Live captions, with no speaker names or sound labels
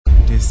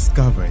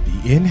discover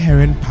the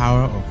inherent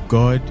power of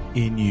God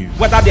in you.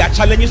 Whether there are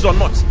challenges or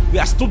not, we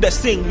are still the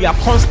same. We are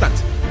constant.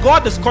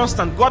 God is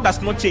constant. God does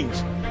not change.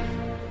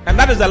 And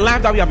that is the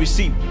life that we have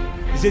received.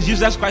 It says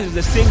Jesus Christ is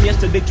the same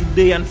yesterday,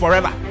 today, and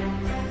forever.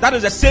 That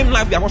is the same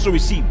life we have also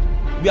received.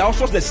 We are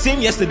also the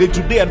same yesterday,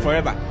 today, and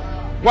forever.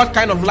 What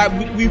kind of life?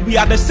 We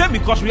are the same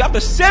because we have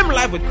the same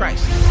life with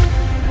Christ.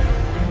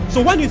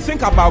 So when you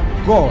think about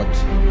God,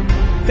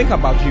 think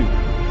about you.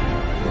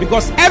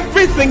 Because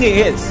everything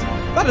He is,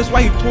 that is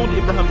why He told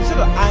Abraham, He said,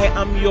 I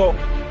am your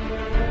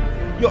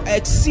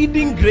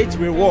exceeding great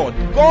reward.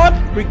 God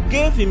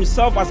gave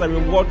Himself as a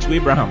reward to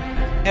Abraham.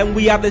 And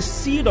we are the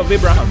seed of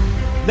Abraham.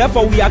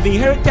 Therefore, we have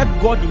inherited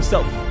God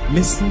Himself.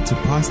 Listen to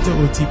Pastor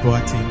O.T.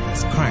 Boateng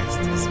as Christ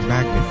is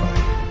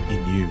magnified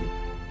in you.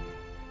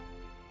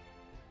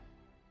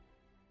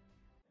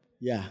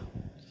 Yeah.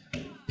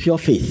 Pure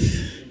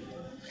faith.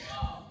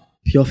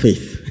 Pure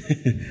faith.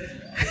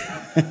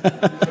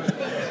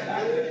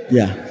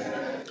 Yeah.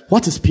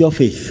 What is pure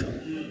faith?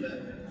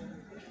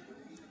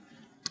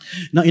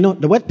 Now,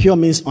 the word pure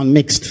means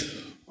unmixed,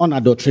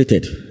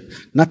 unadulterated.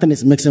 Nothing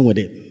is mixing with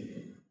it.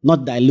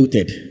 Not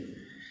diluted.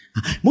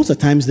 Most of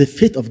the times, the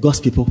faith of God's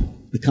people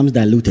becomes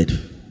diluted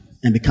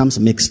and becomes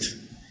mixed.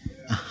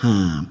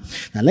 Now,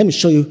 let me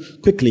show you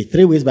quickly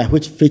 3 ways by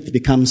which faith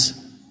becomes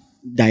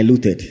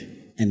diluted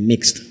and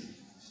mixed.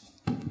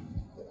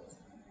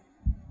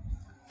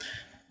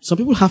 Some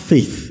people have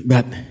faith,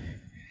 but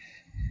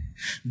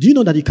do you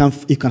know that you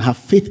can have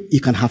faith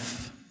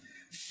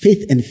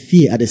and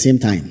fear at the same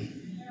time?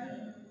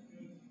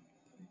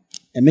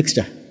 A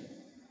mixture.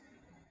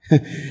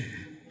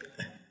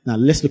 Now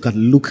let's look at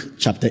Luke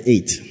chapter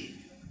 8.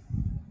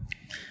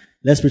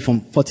 Let's read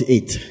from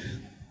 48.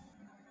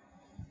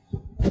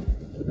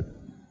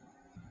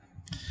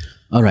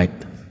 All right,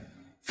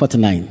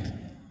 49.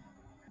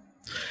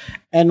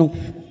 And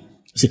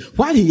see,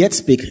 while he yet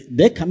spake,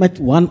 there cometh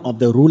one of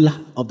the ruler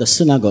of the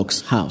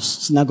synagogue's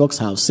house,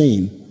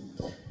 saying,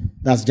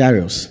 that's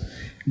Jairus,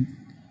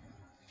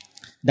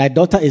 thy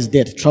daughter is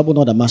dead, trouble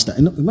not the master.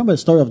 And remember the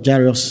story of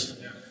Jairus?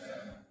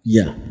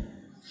 Yeah.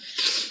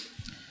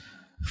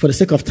 For the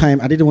sake of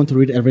time, I didn't want to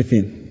read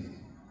everything.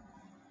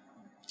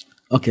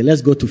 Okay,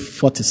 let's go to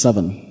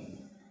 47.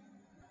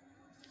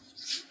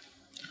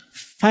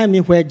 Find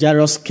me where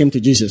Jairus came to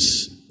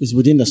Jesus. It's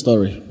within the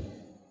story.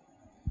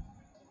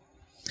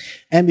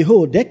 And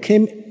behold, there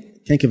came,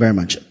 thank you very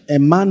much, a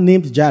man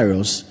named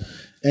Jairus,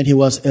 and he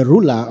was a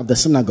ruler of the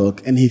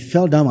synagogue, and he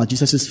fell down at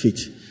Jesus' feet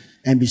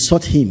and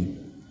besought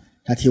him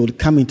that he would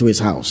come into his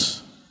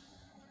house.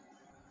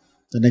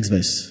 The next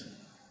verse.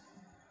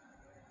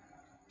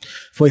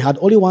 For he had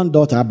only one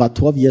daughter, about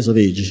 12 years of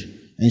age,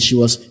 and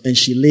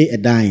she lay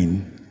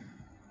a-dying.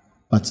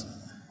 But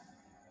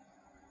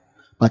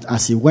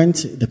as he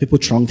went, the people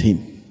thronged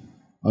him.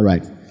 All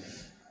right.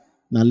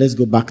 Now let's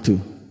go back to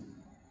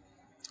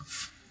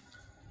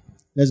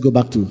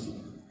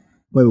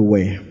where we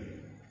were.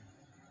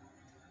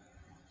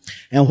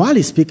 And while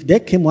he spoke, there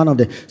came one of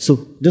the... So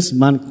this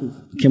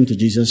man came to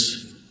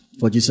Jesus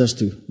for Jesus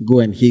to go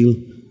and heal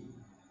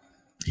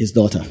his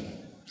daughter.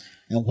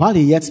 And while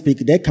he yet spake,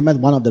 there cometh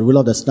one of the ruler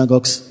of the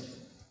synagogue's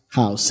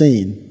house,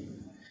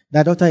 saying,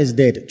 thy daughter is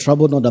dead,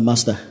 trouble not the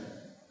master.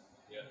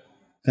 Yeah.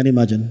 Can you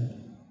imagine?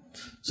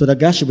 So the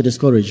guy should be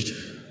discouraged.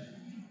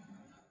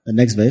 The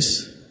next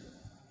verse.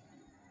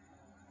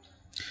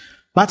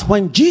 But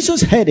when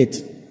Jesus heard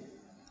it,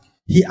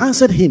 he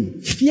answered him,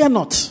 fear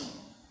not.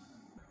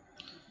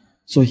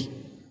 So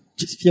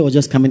fear was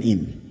just coming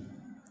in.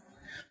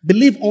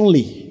 Believe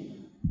only.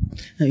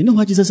 Now, you know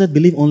what Jesus said?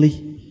 Believe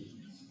only.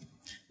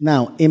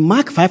 Now, in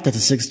Mark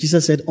 5:36,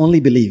 Jesus said,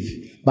 only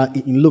believe. But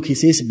in Luke, he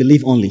says,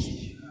 believe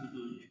only.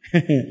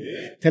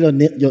 Tell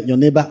your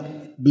neighbor,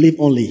 believe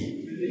only.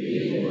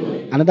 Believe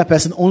only. Another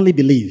person, only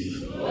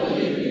believe.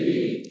 Only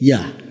believe.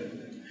 Yeah.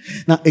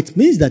 Now, it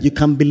means that you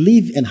can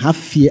believe and have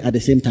fear at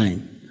the same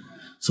time.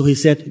 So he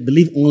said,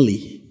 believe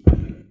only.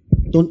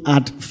 Don't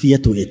add fear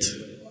to it.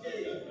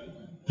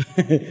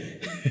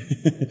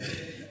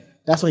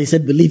 That's why he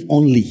said, believe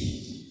only.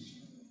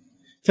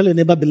 Tell your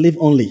neighbor, believe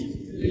only.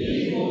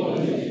 Believe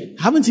only.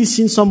 Haven't you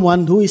seen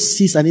someone who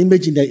sees an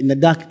image in the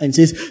dark and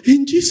says,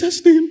 in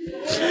Jesus' name,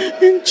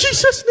 in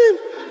Jesus' name?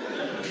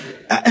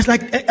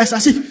 It's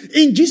as if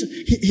in Jesus,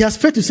 he has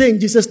faith to say in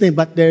Jesus' name,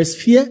 but there is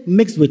fear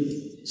mixed with.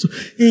 So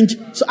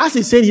as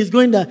he's saying, he's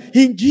going there,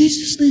 in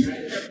Jesus' name,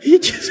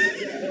 in Jesus' name.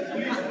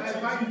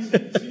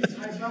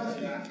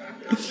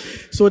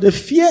 So the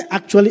fear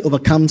actually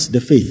overcomes the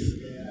faith.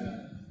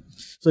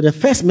 So the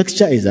first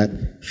mixture is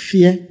that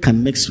fear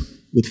can mix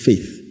with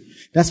faith.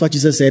 That's what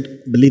Jesus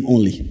said, believe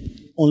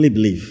only. Only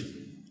believe.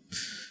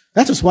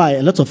 That is why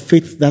a lot of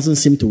faith doesn't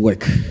seem to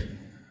work.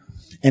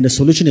 And the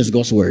solution is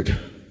God's word.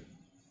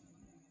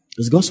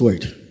 It's God's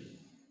word.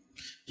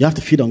 You have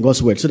to feed on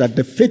God's word so that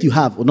the faith you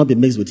have will not be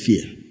mixed with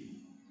fear.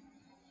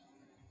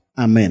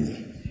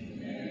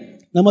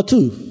 Amen. Number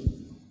two.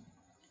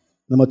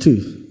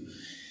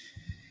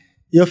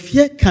 Your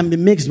fear can be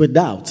mixed with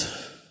doubt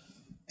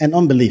and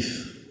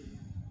unbelief.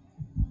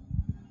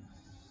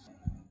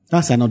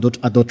 That's an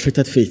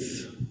adulterated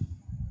faith.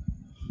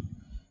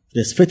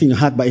 There's faith in your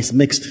heart, but it's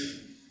mixed.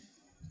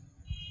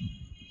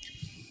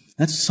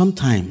 That's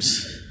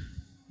sometimes.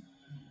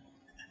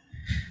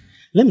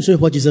 Let me show you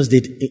what Jesus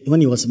did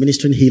when he was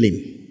ministering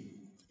healing.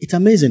 It's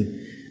amazing.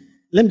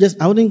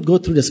 I wouldn't go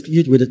through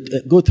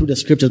the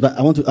scriptures, but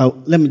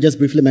let me just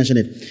briefly mention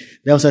it.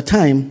 There was a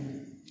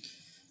time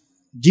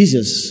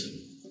Jesus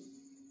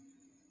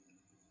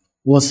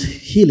was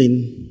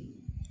healing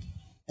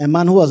a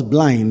man who was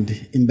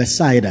blind in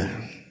Bethsaida.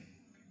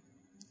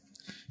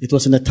 It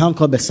was in a town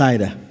called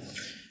Bethsaida.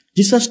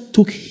 Jesus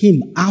took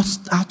him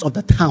out of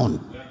the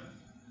town.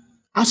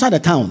 Outside the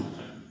town.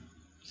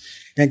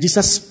 And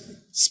Jesus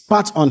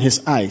spat on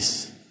his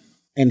eyes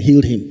and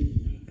healed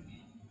him.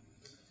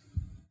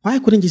 Why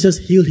couldn't Jesus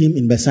heal him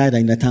in Bethsaida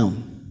in the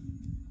town?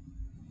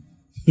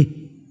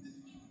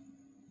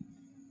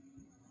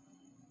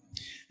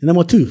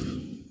 Number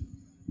 2.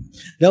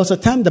 There was a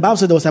time, the Bible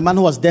said there was a man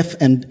who was deaf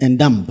and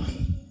dumb.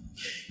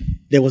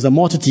 There was a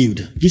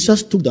multitude.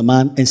 Jesus took the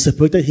man and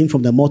separated him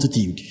from the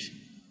multitude.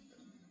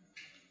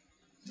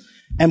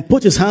 And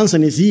put his hands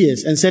on his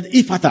ears and said,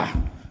 Ephata.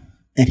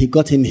 And he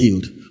got him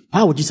healed.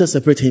 Why would Jesus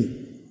separate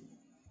him?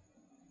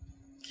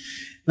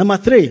 Number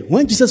 3,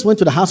 when Jesus went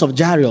to the house of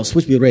Jairus,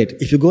 which we read,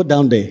 if you go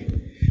down there,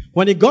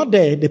 when he got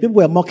there, the people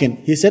were mocking.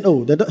 He said,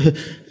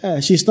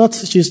 she's not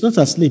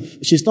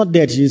asleep. She's not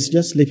dead. She's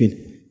just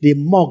sleeping. They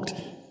mocked.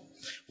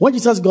 When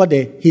Jesus got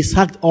there, he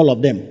sacked all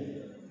of them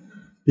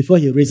before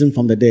he risen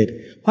from the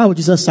dead. Why would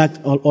Jesus sack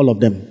all of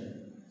them?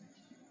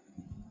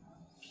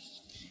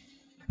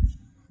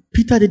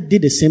 Peter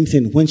did the same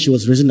thing when she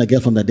was raising a girl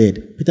from the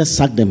dead. Peter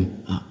sacked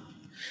them.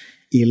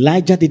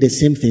 Elijah did the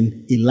same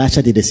thing.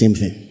 Elisha did the same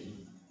thing.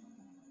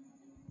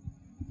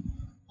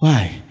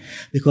 Why?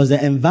 Because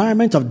the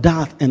environment of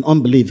doubt and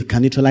unbelief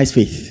can neutralize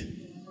faith.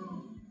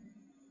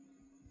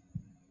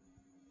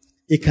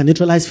 It can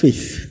neutralize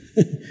faith.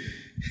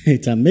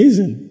 It's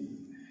amazing.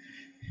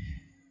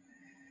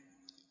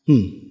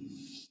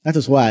 That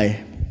is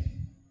why,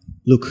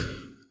 look,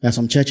 there are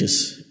some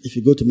churches, if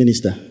you go to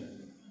minister,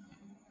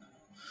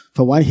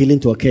 for one healing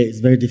to occur, it's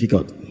very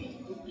difficult.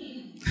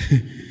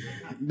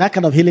 That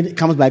kind of healing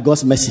comes by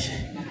God's mercy.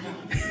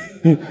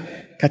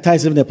 Kata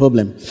is even a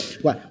problem.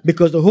 Why?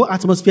 Because the whole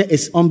atmosphere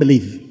is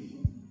unbelief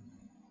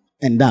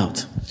and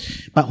doubt.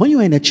 But when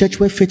you are in a church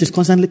where faith is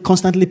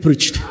constantly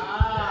preached,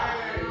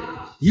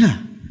 yeah.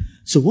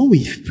 So when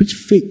we preach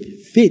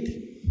faith,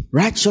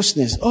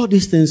 righteousness, all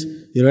these things,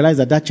 you realize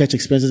that church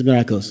experiences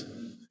miracles.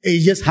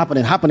 It's just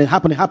happening.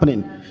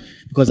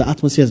 Because the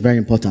atmosphere is very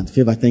important.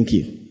 Favor, thank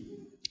you.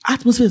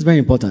 Atmosphere is very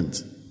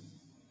important.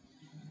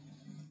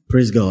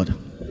 Praise God.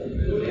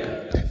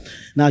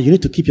 Now you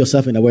need to keep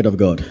yourself in the Word of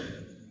God,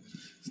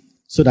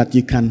 so that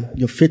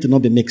your faith will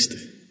not be mixed.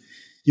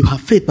 You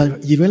have faith,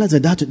 but you realize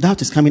that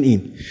doubt is coming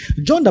in.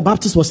 John the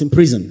Baptist was in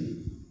prison.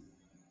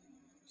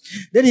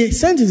 Then he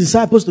sent his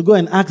disciples to go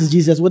and ask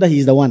Jesus whether he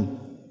is the one.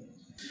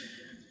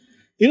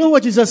 You know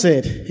what Jesus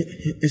said?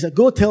 He said,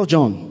 go tell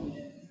John.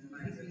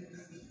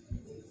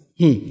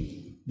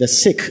 The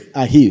sick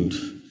are healed.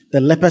 The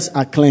lepers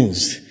are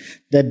cleansed.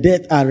 The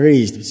dead are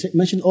raised. He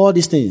mentioned all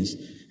these things.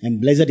 And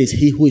blessed is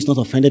he who is not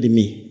offended in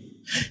me.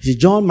 See,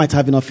 John might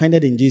have been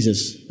offended in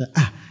Jesus. But,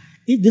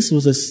 if this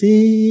was the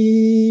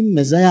same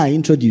Messiah I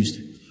introduced,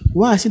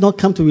 why has he not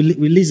come to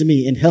release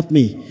me and help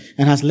me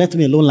and has left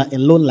me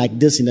alone like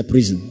this in the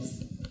prison?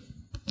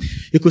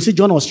 You could see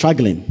John was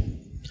struggling.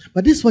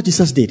 But this is what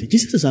Jesus did.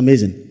 Jesus is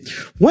amazing.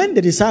 When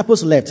the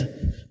disciples left,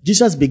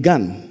 Jesus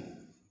began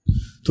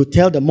to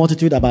tell the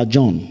multitude about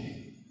John,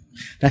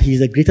 that he is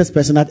the greatest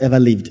person that ever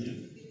lived,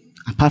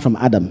 apart from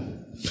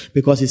Adam.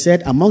 Because he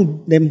said,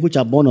 among them which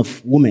are born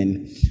of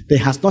women, there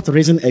has not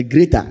risen a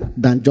greater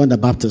than John the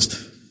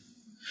Baptist.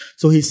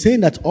 So he's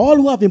saying that all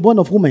who have been born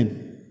of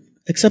women,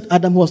 except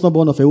Adam who was not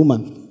born of a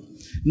woman,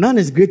 none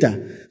is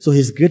greater. So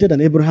he's greater than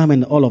Abraham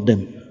and all of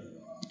them.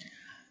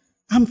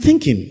 I'm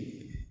thinking,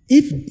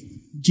 if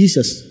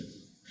Jesus,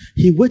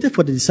 he waited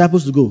for the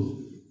disciples to go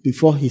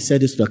before he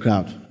said this to the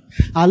crowd.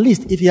 At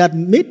least if he had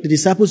made the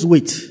disciples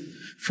wait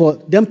for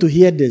them to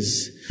hear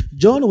this,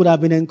 John would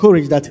have been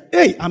encouraged that,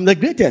 hey, I'm the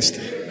greatest.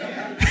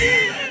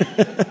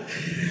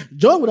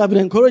 John would have been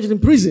encouraged in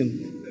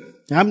prison.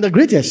 I'm the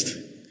greatest.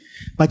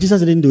 But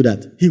Jesus didn't do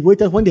that. He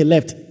waited. When they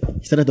left,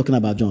 he started talking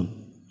about John.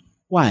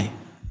 Why?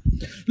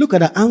 Look at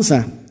the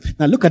answer.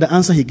 Now look at the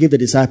answer he gave the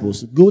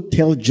disciples. Go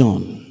tell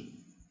John.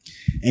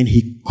 And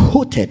he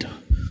quoted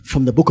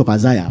from the book of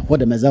Isaiah what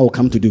the Messiah will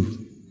come to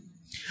do.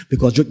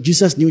 Because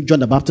Jesus knew John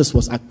the Baptist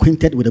was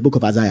acquainted with the book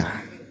of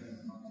Isaiah.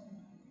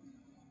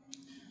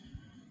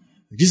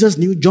 Jesus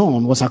knew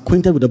John was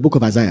acquainted with the book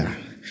of Isaiah.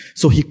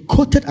 So he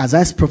quoted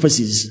Isaiah's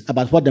prophecies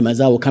about what the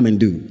Messiah will come and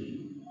do.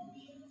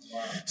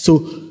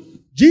 So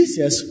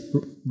Jesus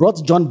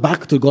brought John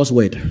back to God's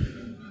word.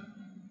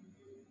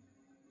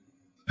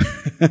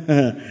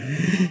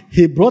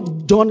 He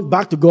brought John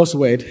back to God's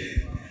word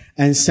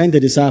and sent the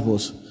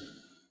disciples.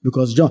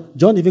 Because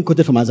John even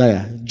quoted from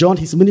Isaiah. John,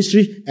 his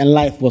ministry and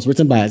life was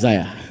written by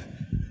Isaiah.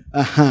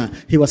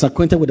 He was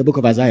acquainted with the book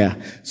of Isaiah.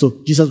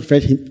 So Jesus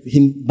referred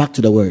him back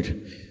to the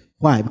word.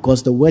 Why?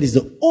 Because the word is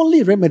the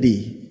only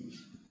remedy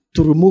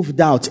to remove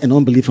doubt and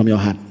unbelief from your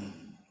heart.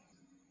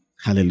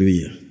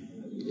 Hallelujah.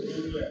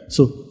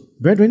 So,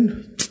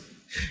 brethren,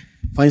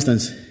 for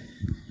instance,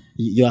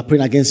 you are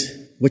praying against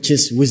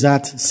witches,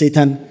 wizards,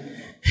 Satan.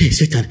 Hey,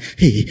 Satan,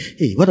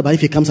 hey, what about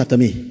if he comes after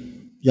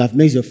me? You have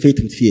mixed your faith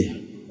with fear.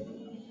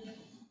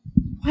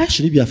 Why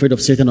should you be afraid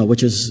of Satan or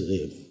witches?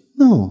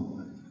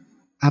 No.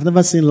 I've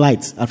never seen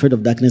light afraid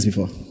of darkness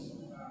before.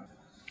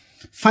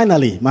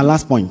 Finally, my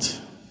last point.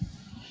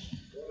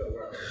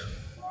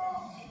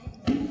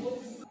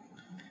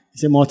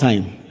 Say more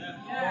time.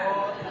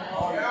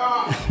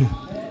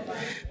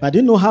 But do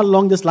you know how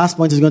long this last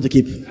point is going to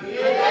keep?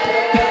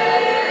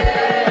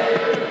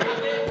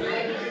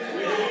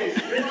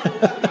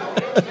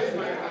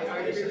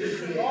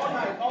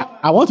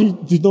 I want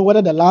you to know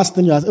whether the last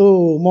thing you ask,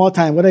 more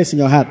time, whether it's in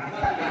your heart.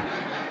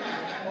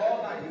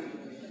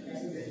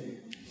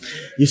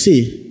 You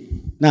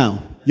see,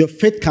 now, your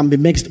faith can be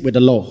mixed with the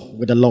law.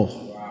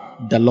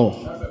 The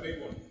law.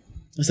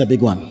 That's a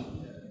big one.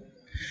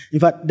 In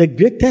fact, the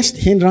greatest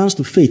hindrance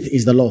to faith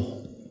is the law.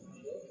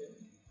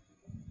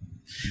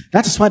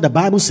 That is why the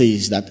Bible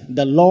says that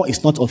the law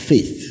is not of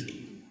faith.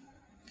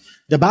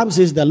 The Bible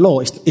says the law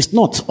is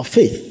not of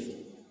faith.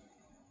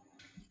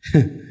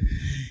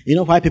 You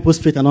know why people's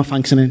faith are not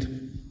functioning?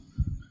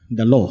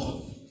 The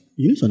law.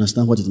 You need to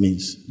understand what it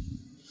means.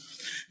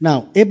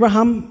 Now,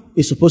 Abraham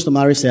is supposed to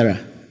marry Sarah.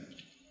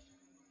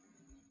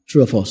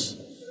 True or false?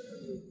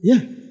 Yeah.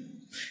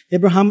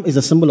 Abraham is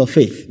a symbol of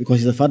faith because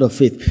he's the father of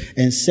faith.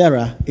 And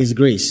Sarah is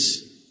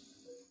grace.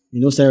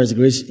 You know Sarah is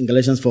grace in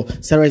Galatians 4.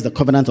 Sarah is the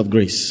covenant of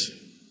grace.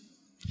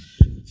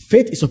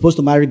 Faith is supposed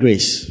to marry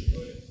grace.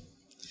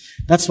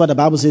 That's what the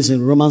Bible says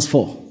in Romans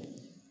 4.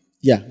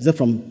 Yeah, is that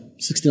from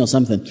 16 or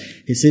something?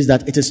 It says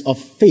that it is of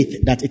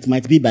faith that it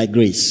might be by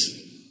grace.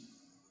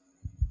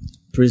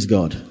 Praise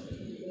God.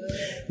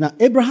 Now,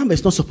 Abraham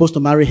is not supposed to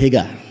marry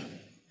Hagar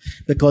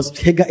because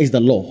Hagar is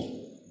the law.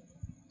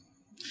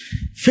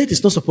 Faith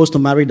is not supposed to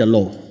marry the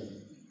law.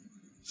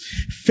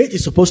 Faith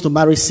is supposed to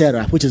marry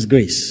Sarah, which is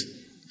grace.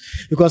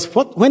 Because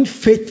when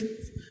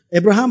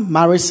Abraham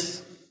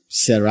marries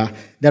Sarah,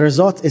 the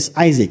result is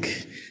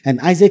Isaac. And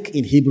Isaac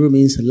in Hebrew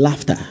means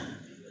laughter.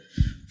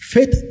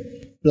 Faith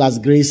plus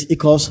grace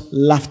equals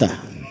laughter.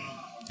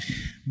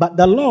 But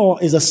the law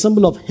is a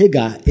symbol of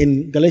Hagar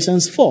in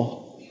Galatians 4.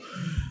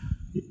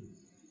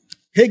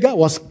 Hagar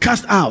was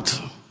cast out.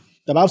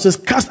 The Bible says,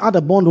 cast out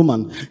the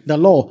bondwoman. The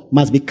law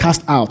must be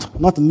cast out,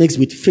 not mixed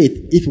with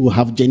faith if we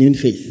have genuine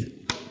faith.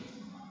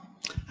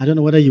 I don't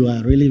know whether you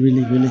are really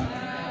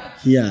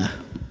here.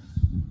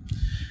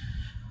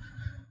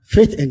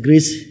 Faith and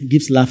grace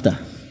gives laughter.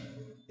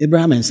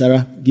 Abraham and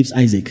Sarah gives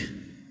Isaac.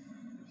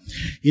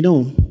 You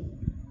know,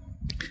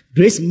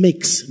 grace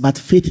makes, but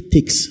faith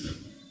takes.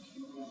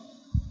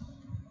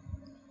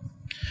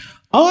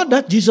 All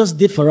that Jesus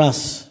did for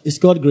us is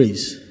called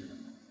grace.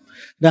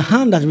 The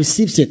hand that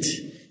receives it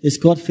is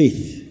called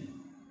faith.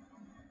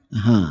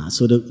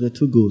 So the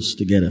two goes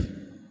together.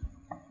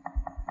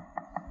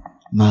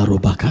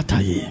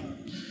 Marobakataye.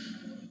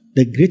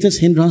 The greatest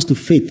hindrance to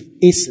faith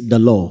is the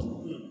law.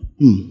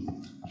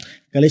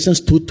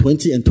 Galatians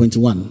 2:20 and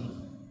 21.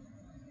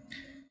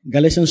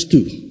 Galatians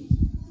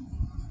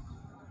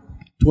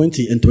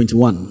 2:20 and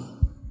 21.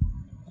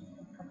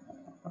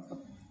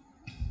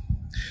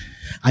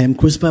 I am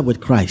crucified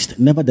with Christ.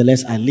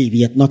 Nevertheless, I live,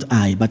 yet not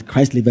I, but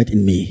Christ liveth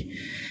in me.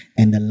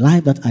 And the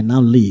life that I now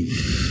live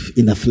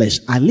in the flesh,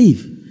 I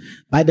live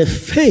by the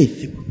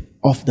faith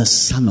of the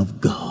Son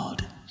of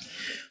God,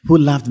 who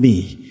loved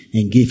me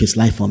and gave his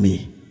life for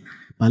me.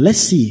 But let's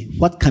see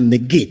what can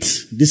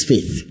negate this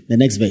faith. The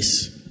next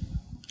verse.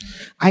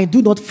 I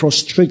do not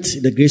frustrate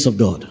the grace of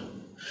God.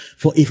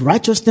 For if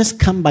righteousness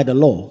come by the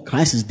law,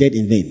 Christ is dead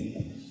in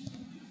vain.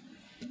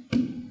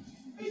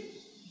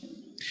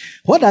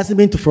 What does it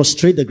mean to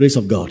frustrate the grace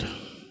of God?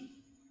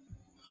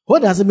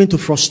 What does it mean to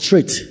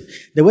frustrate?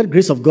 The word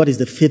grace of God is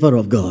the favor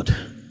of God.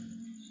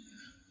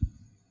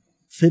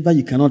 Favor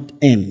you cannot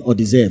earn or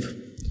deserve.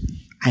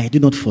 I do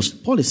not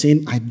frustrate. Paul is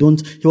saying,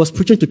 he was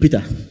preaching to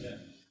Peter.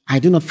 I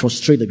do not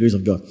frustrate the grace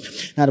of God.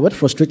 Now the word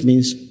frustrate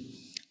means,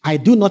 I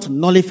do not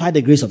nullify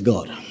the grace of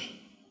God.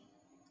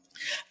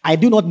 I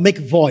do not make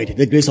void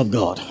the grace of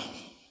God.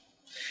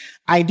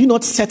 I do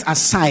not set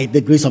aside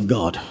the grace of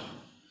God.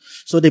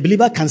 So the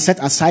believer can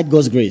set aside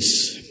God's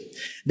grace.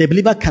 The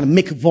believer can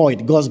make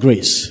void God's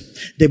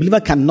grace. The believer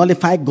can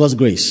nullify God's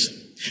grace.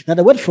 Now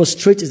the word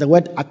frustrate is the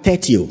word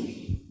atetio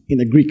in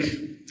the Greek.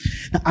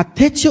 Now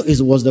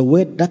atetio was the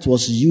word that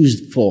was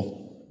used for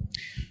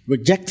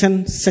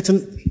rejecting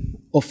certain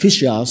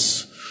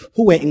officials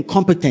who were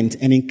incompetent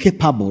and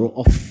incapable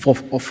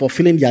of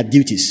fulfilling their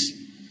duties.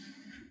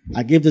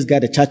 I gave this guy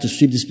the charge to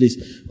sweep this place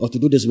or to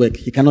do this work.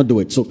 He cannot do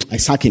it, so I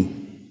sack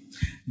him.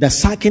 The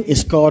sacking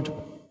is called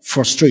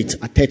frustrate,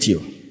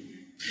 atetio.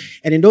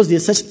 And in those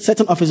days,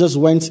 certain officers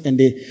went and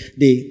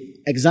they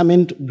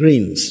examined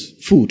grains,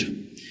 food.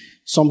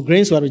 Some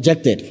grains were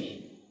rejected.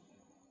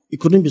 It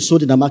couldn't be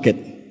sold in the market.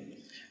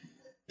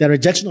 The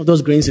rejection of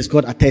those grains is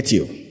called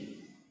atetio.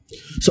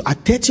 So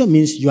atetio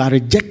means you are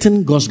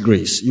rejecting God's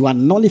grace. You are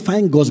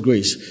nullifying God's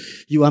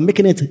grace. You are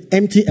making it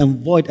empty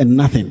and void and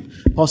nothing.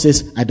 Paul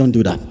says, I don't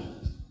do that.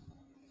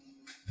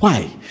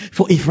 Why?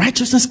 For if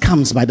righteousness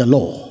comes by the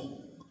law,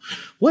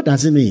 what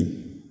does it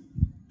mean?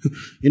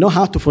 You know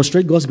how to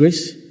frustrate God's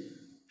grace?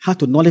 How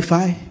to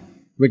nullify,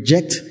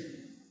 reject?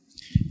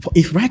 For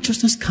if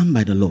righteousness comes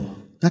by the law,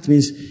 that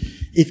means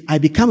if I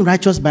become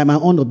righteous by my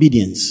own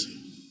obedience,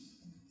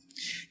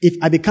 if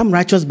I become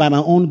righteous by my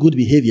own good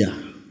behavior,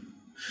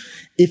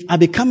 if I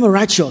become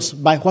righteous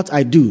by what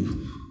I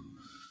do,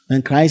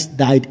 then Christ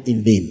died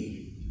in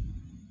vain.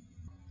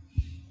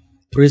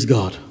 Praise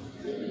God.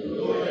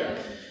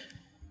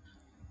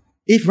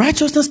 If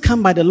righteousness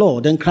come by the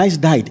law, then Christ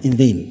died in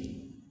vain.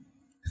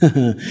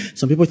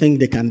 Some people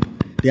think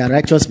they are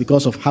righteous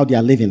because of how they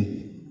are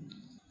living.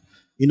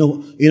 You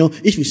know,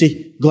 if you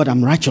say, God,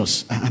 I'm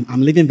righteous,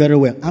 I'm living very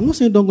well. I'm not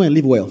saying don't go and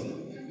live well.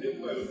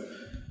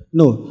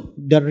 No,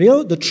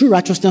 the true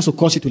righteousness will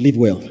cause you to live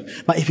well.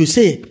 But if you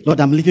say, Lord,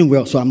 I'm living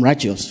well, so I'm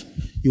righteous,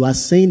 you are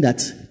saying that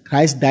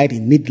Christ died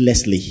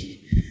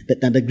needlessly.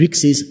 That the Greek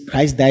says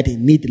Christ died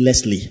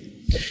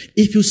needlessly.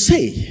 If you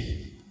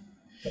say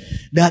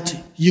that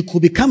you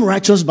could become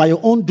righteous by your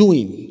own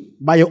doing,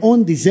 by your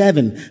own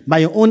deserving, by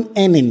your own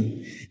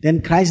earning,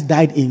 then Christ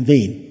died in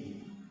vain.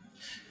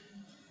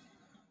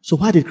 So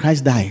why did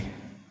Christ die?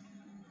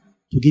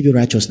 To give you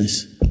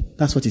righteousness.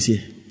 That's what he says.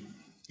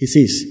 He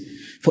says,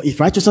 for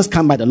if righteousness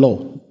come by the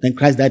law, then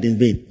Christ died in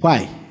vain.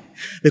 Why?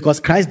 Because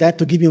Christ died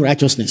to give me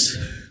righteousness.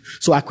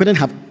 So I couldn't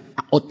have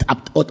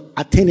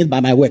attained it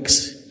by my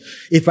works.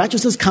 If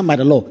righteousness come by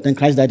the law, then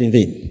Christ died in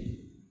vain.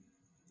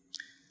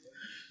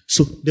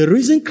 So the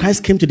reason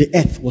Christ came to the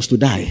earth was to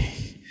die.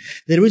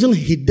 The reason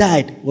he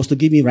died was to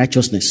give me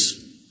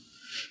righteousness.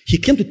 He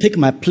came to take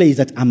my place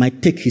that I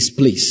might take his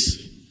place.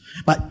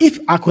 But if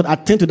I could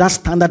attain to that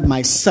standard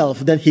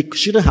myself, then he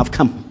shouldn't have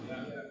come.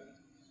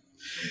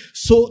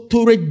 So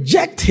to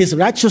reject his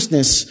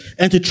righteousness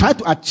and to try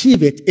to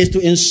achieve it is to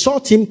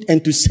insult him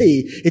and to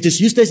say it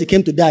is useless he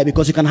came to die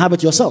because you can have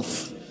it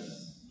yourself.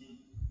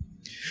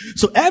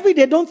 So every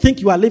day don't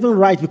think you are living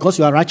right because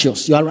you are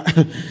righteous.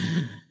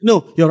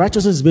 No, your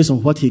righteousness is based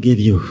on what he gave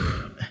you.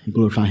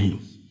 Glorify him.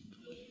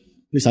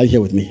 Please, are you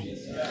here with me?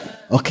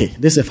 Okay,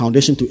 this is a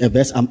foundation to a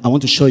verse I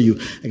want to show you.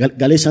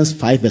 Galatians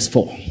 5 verse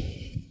 4.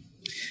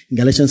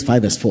 Galatians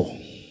 5 verse 4.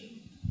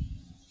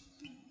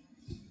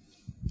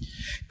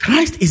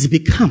 Christ is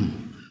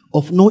become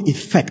of no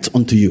effect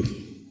unto you.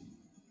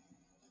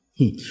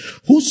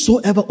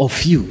 Whosoever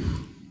of you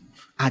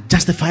are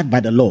justified by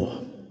the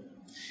law,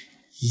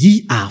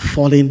 ye are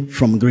fallen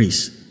from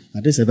grace.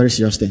 Now this is a very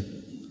serious thing.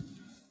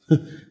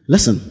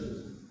 Listen.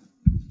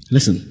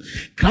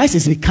 Christ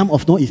is become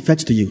of no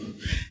effect to you.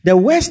 The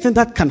worst thing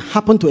that can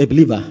happen to a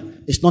believer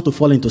is not to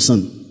fall into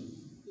sin.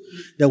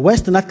 The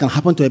worst thing that can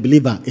happen to a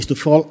believer is to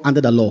fall under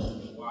the law.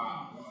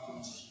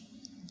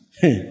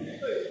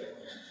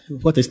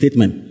 What a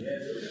statement.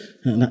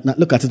 Now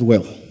look at it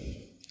well.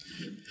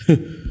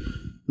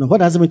 Now what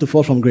does it mean to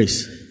fall from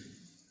grace?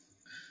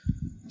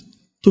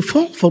 To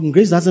fall from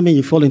grace doesn't mean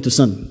you fall into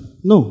sin.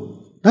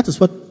 No. That is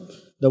what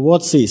the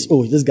word says.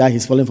 Oh, this guy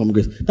is falling from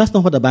grace. That's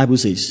not what the Bible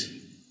says.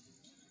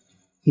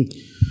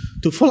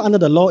 To fall under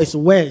the law is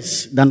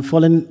worse than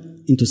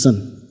falling into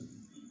sin.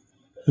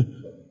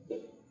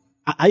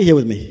 Are you here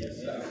with me?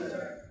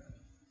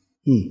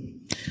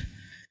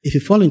 If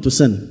you fall into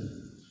sin,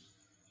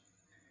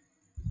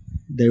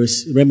 there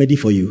is remedy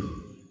for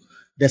you.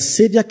 The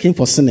Savior came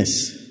for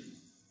sinners.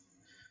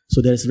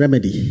 So there is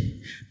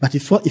remedy. But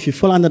if you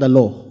fall under the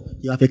law,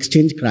 you have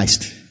exchanged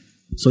Christ.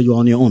 So you are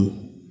on your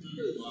own.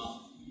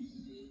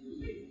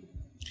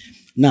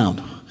 Now,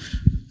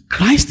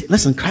 Christ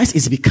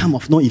is become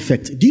of no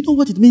effect. Do you know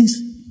what it means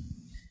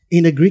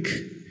in the Greek?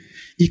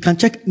 You can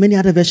check many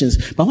other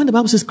versions. But when the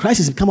Bible says Christ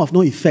is become of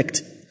no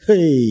effect,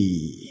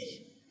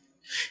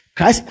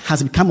 Christ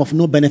has become of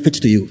no benefit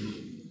to you.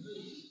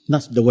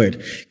 That's the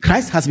word.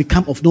 Christ has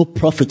become of no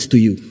profit to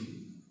you.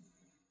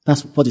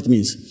 That's what it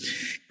means.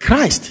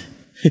 Christ,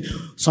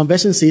 some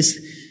version says,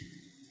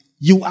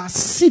 you are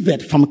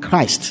severed from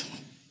Christ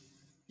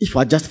if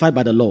you are justified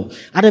by the law.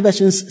 Other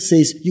versions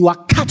says, you are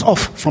cut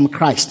off from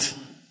Christ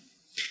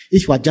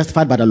if you are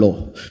justified by the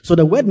law. So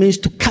the word means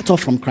to cut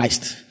off from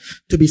Christ,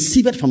 to be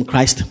severed from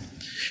Christ,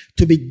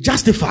 to be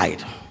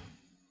justified,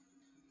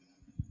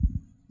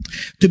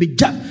 to be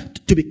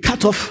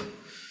cut off,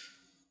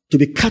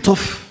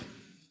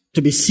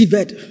 to be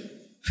severed.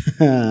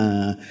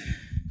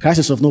 Christ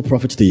is of no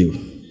profit to you.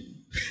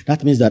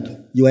 That means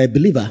that you are a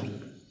believer.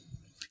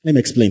 Let me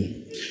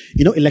explain.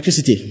 You know,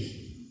 electricity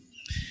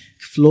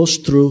flows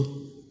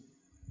through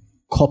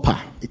copper.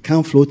 It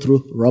can't flow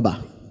through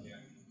rubber.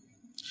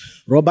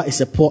 Rubber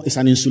is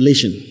an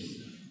insulation.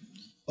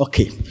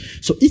 Okay.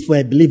 So if you're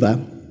a believer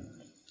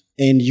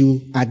and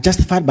you are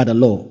justified by the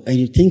law and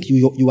you think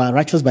you are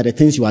righteous by the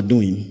things you are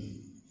doing,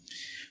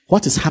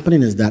 what is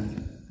happening is that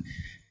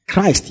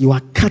Christ, you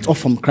are cut off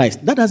from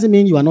Christ. That doesn't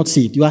mean you are not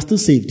saved. You are still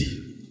saved.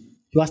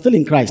 You are still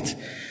in Christ.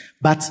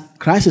 but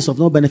Christ is of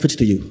no benefit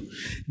to you.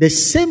 The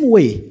same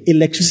way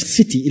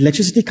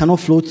electricity cannot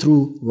flow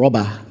through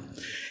rubber.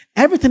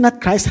 Everything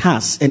that Christ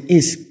has and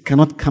is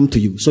cannot come to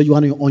you. So you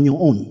are on your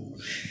own.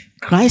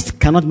 Christ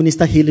cannot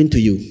minister healing to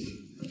you.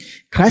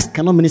 Christ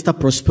cannot minister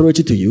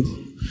prosperity to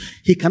you.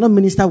 He cannot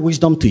minister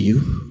wisdom to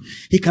you.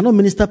 He cannot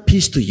minister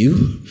peace to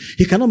you.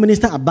 He cannot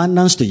minister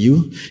abundance to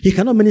you. He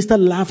cannot minister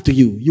love to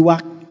you. You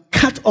are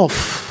cut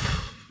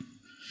off.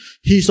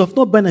 He is of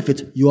no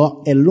benefit. You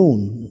are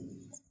alone,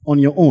 on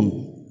your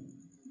own.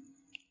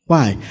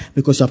 Why?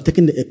 Because you have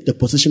taken the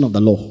position of the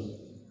law.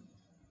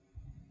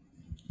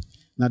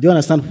 Now, do you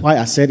understand why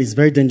I said it's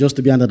very dangerous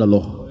to be under the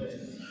law?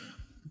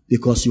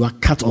 Because you are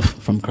cut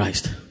off from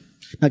Christ.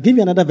 Now, give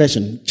me another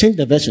version. Change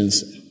the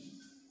versions.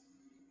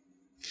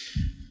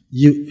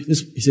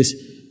 It says,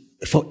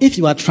 for if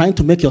you are trying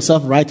to make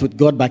yourself right with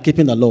God by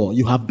keeping the law,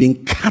 you have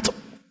been cut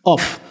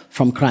off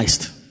from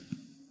Christ.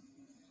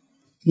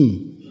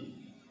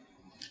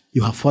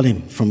 You have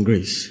fallen from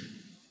grace.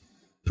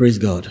 Praise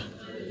God.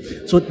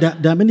 So there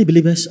are many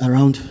believers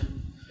around.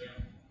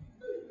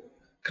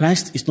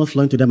 Christ is not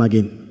flowing to them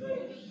again.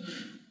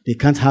 They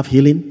can't have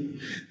healing.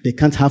 They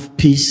can't have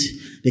peace.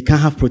 They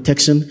can't have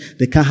protection.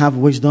 They can't have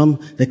wisdom.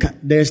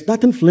 There's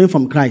nothing flowing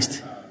from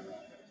Christ.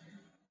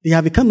 They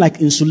have become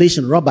like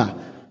insulation, rubber.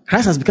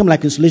 Christ has become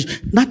like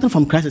insulation. Nothing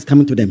from Christ is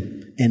coming to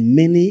them. And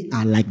many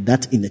are like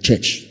that in the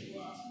church.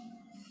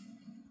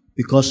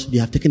 Because they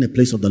have taken the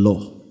place of the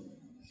law.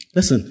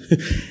 Listen.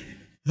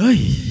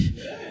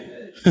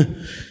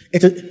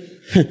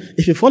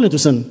 If you fall into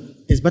sin,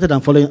 it's better than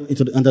falling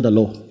under the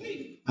law.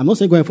 I'm not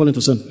saying go and fall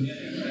into sin.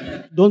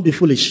 Don't be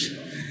foolish.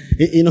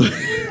 You know.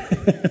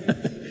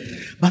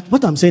 But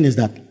what I'm saying is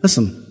that,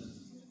 listen,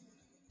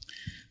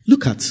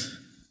 look at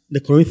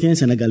the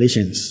Corinthians and the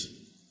Galatians.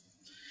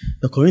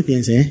 The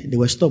Corinthians, they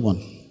were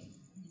stubborn.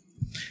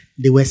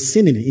 They were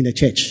sinning in the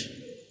church.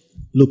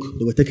 Look,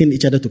 they were taking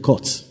each other to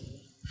court.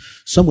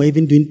 Some were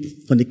even doing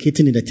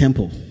fornicating in the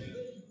temple.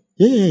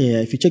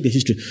 Yeah. If you check the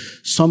history,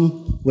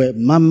 some were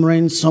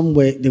murmuring,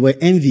 they were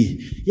envy.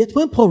 Yet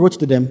when Paul wrote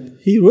to them,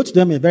 he wrote to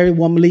them a very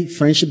warmly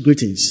friendship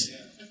greetings.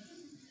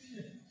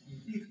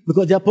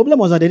 Because their problem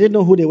was that they didn't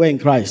know who they were in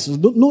Christ.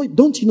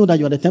 Don't you know that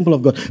you are the temple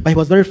of God? But he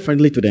was very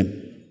friendly to them.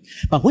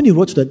 But when he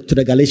wrote to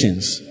the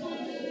Galatians,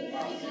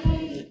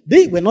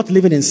 they were not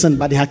living in sin,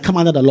 but they had come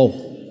under the law.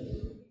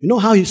 You know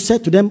how he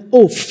said to them,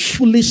 "Oh,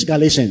 foolish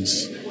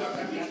Galatians,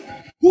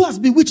 who has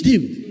bewitched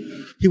you?"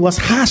 He was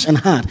harsh and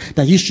hard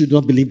that you should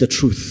not believe the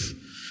truth,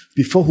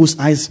 before whose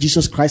eyes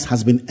Jesus Christ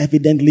has been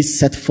evidently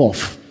set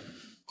forth,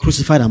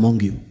 crucified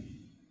among you.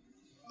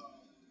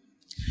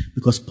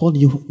 Because Paul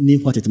knew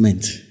what it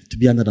meant to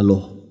be under the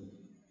law.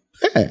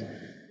 Hey,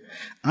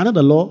 under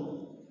the law,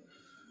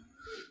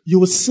 you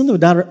will sin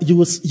without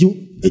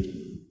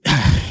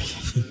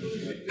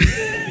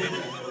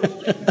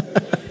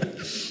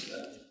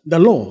the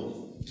law.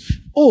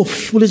 Oh,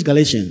 foolish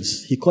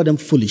Galatians. He called them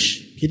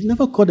foolish. He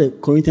never called the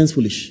Corinthians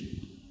foolish.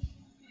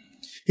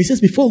 He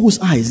says, before whose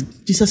eyes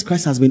Jesus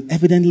Christ has been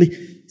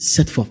evidently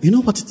set forth. You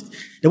know what?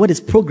 The word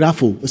is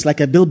prographo. It's like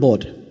a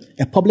billboard,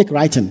 a public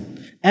writing.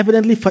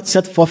 Evidently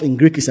set forth in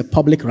Greek is a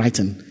public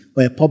writing,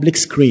 or a public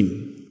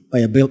screen, or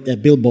a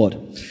billboard.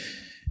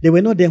 They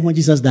were not there when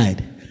Jesus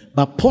died.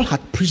 But Paul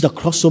had preached the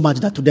cross so much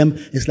that to them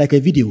it's like a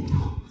video.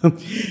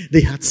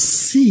 They had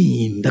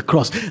seen the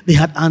cross. They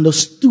had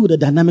understood the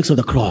dynamics of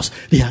the cross.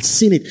 They had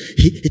seen it.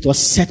 It was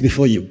set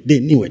before you.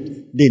 They knew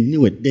it. They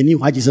knew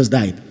why Jesus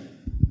died.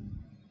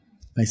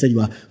 I said,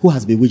 who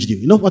has bewitched you?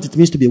 You know what it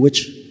means to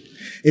bewitch?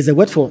 It's a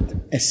word for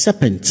a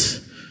serpent.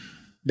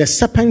 The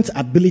serpent's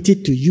ability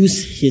to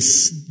use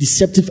his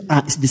deceptive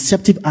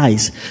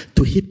eyes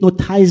to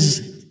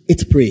hypnotize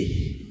its prey.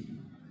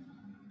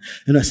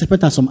 You know, a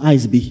serpent has some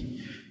eyes,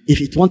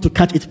 If it wants to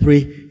catch its prey,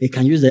 it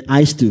can use the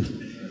eyes too.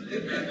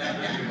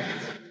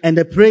 And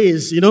the prey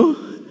is,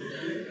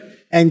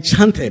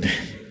 enchanted.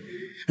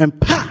 And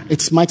it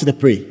smites the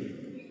prey.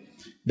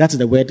 That's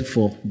the word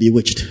for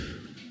bewitched.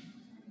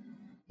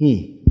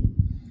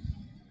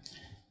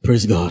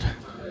 Praise God.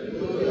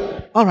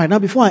 All right, now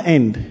before I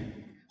end,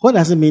 what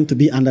does it mean to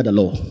be under the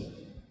law?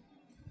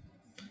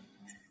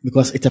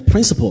 Because it's a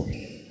principle.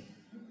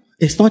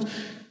 It's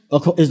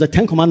the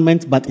Ten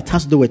Commandments, but it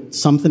has to do with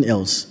something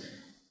else.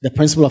 The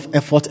principle of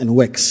effort and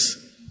works.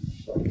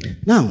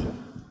 Now,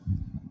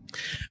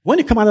 when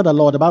you come under the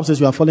law, the Bible says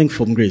you are falling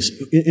from grace.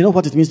 You know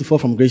what it means to fall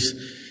from grace?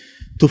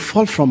 To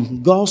fall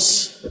from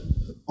God's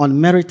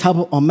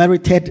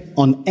unmerited,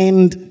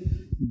 unearned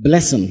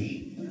blessing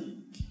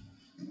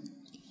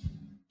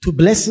to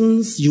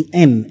blessings you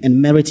earn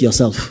and merit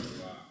yourself.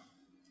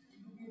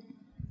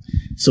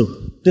 So,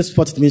 this is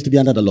what it means to be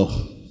under the law.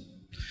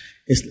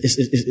 This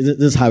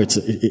is how it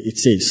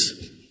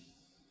says.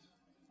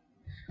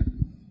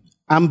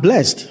 I'm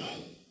blessed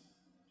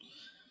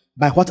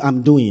by what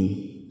I'm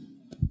doing,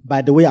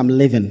 by the way I'm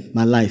living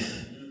my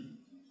life.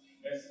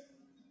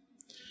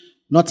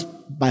 Not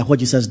by what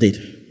Jesus did.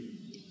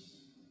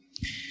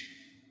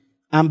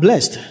 I'm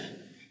blessed.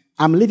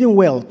 I'm living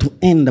well to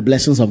earn the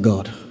blessings of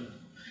God.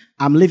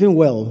 I'm living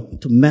well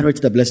to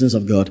merit the blessings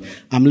of God.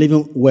 I'm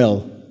living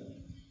well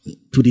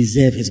to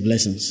deserve his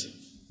blessings.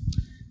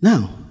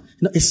 Now,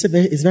 it's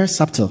very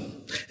subtle.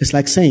 It's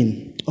like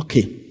saying,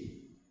 okay,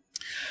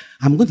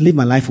 I'm going to live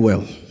my life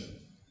well.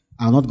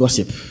 I'll not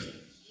gossip.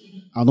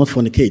 I'll not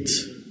fornicate.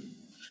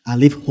 I'll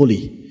live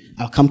holy.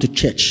 I'll come to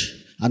church.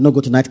 I'll not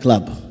go to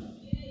nightclub.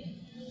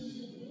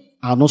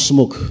 I'll not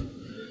smoke.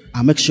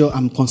 I'll make sure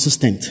I'm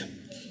consistent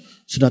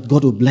so that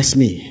God will bless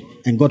me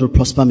and God will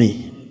prosper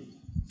me.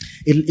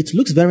 It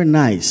looks very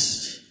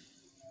nice,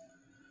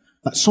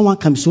 but someone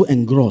can be so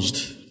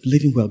engrossed,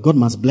 living well. God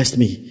must bless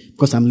me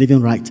because I'm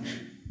living right.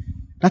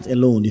 That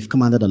alone, you've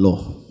come under the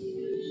law.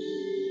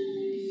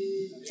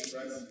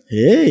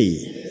 Hey.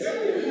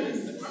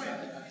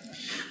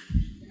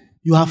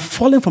 You have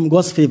fallen from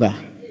God's favor.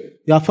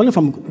 You are falling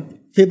from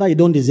favor you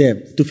don't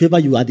deserve to favor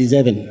you are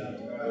deserving.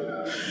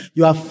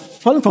 You are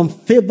falling from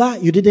favor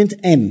you didn't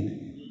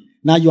earn.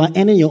 Now you are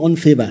earning your own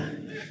favor.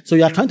 So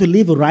you are trying to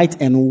live right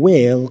and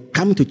well,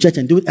 come to church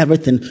and do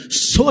everything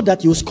so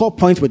that you score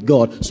points with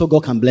God, so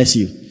God can bless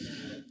you.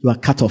 You are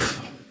cut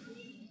off.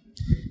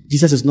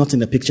 Jesus is not in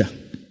the picture.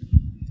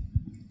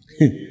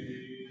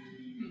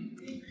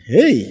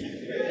 Hey.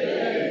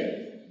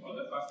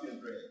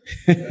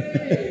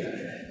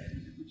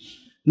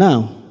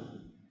 Now,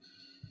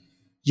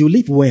 you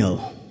live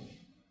well.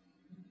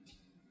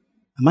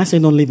 Am I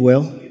saying don't live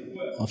well?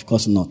 Of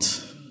course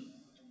not.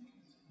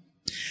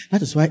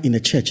 That is why in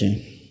the church,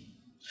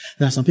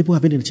 there are some people who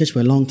have been in the church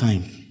for a long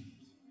time.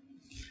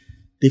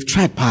 They've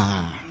tried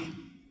power.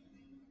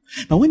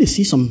 But when they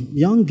see some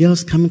young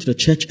girls coming to the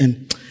church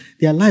and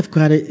their life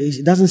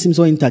it doesn't seem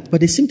so intact, but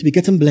they seem to be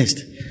getting blessed.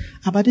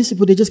 But these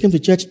people, they just came to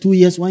church 2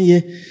 years, 1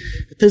 year.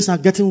 Things are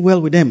getting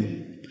well with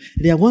them.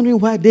 They are wondering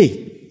why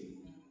they've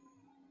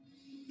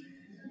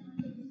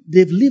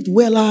lived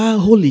well,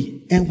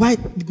 holy, and why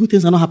good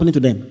things are not happening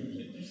to them.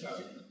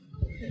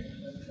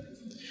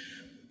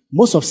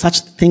 Most of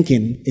such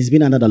thinking is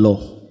being under the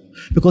law.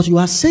 Because you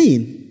are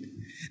saying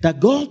that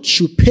God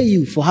should pay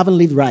you for having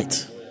lived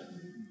right.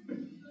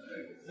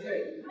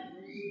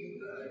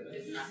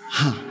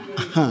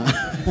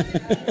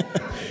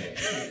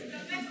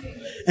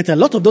 And a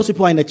lot of those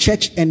people are in the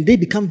church and they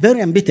become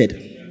very embittered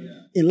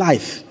in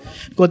life.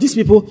 Because these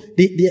people,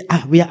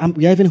 we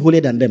are even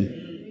holier than them.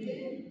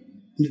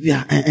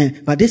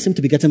 But they seem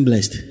to be getting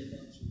blessed.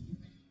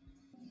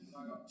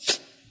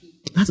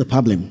 That's a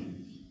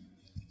problem.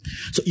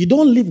 So you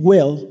don't live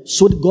well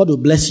so that God will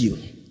bless you.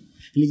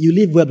 You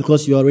live well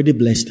because you are already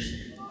blessed.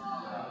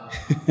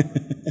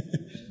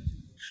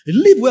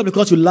 You live well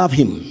because you love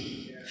him.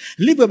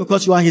 You live well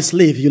because you are his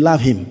slave. You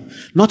love him.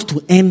 Not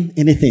to earn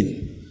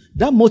anything.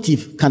 That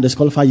motive can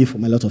disqualify you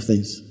from a lot of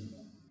things.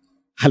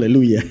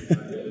 Hallelujah.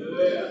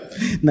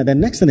 Now the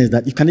next thing is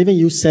that you can even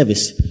use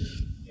service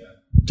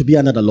to be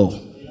under the law.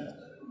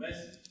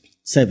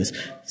 Service.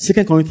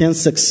 2 Corinthians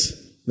 6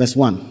 verse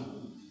 1.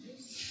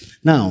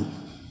 Now,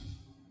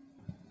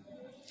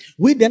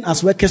 we then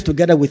as workers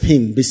together with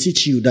him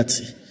beseech you that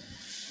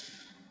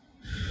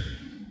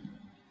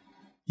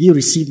ye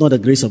receive not the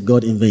grace of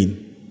God in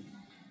vain.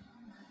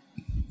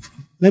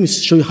 Let me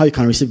show you how you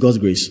can receive God's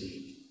grace.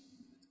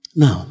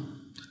 Now,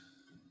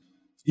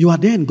 you are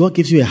there and God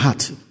gives you a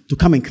heart to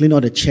come and clean all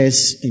the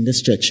chairs in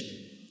this church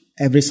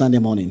every Sunday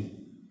morning.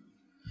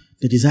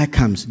 The desire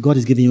comes. God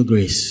is giving you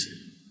grace.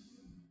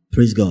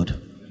 Praise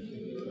God.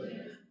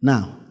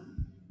 Now,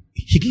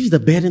 he gives you the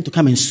burden to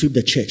come and sweep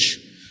the church.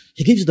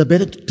 He gives you the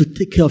burden to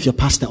take care of your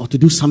pastor or to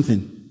do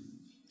something.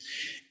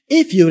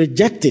 If you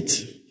reject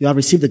it, you have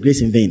received the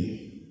grace in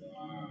vain.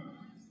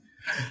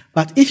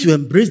 But if you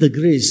embrace the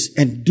grace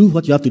and do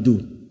what you have to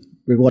do,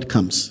 reward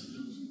comes.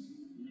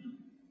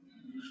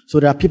 So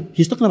there are people,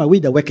 he's talking about we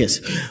the workers.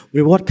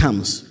 Reward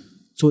comes.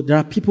 So there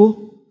are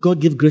people,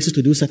 God gives graces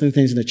to do certain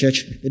things in the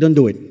church. They don't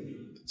do it.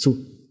 So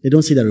they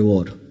don't see the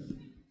reward.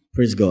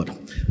 Praise God.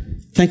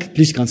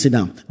 Please you can sit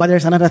down. But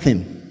there's another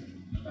thing.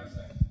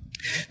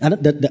 And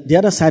the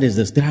other side is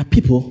this. There are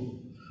people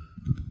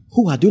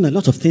who are doing a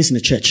lot of things in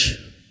the church.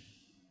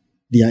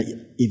 They are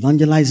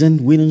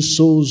evangelizing, winning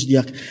souls. They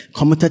are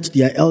committed to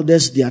their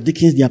elders, their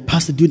deacons, their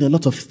pastors, doing a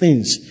lot of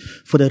things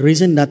for the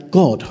reason that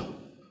God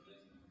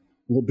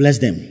will bless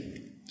them.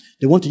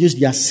 They want to use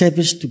their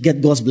service to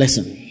get God's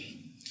blessing.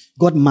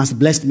 God must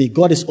bless me.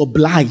 God is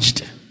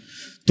obliged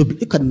to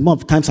look at the number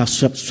of times I've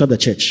swept the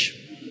church.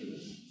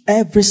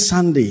 Every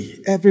Sunday,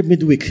 every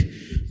midweek,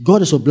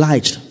 God is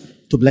obliged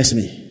to bless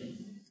me.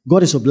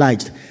 God is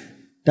obliged.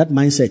 That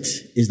mindset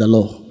is the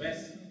law.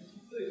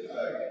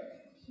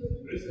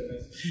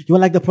 You are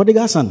like the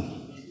prodigal son,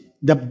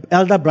 the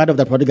elder brother of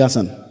the prodigal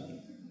son.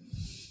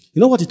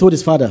 You know what he told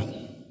his father?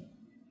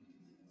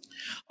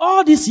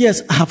 All these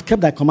years I have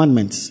kept thy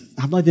commandments.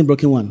 I have not even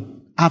broken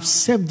one. I have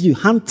served you,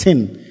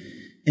 hunting,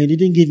 and you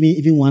didn't give me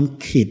even one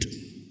kid.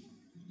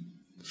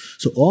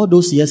 So all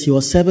those years he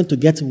was serving to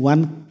get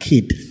one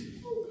kid.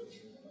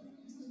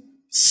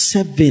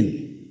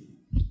 7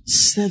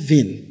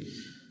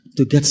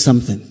 to get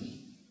something.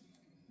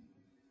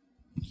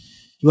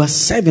 You are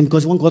serving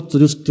because you want God to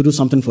do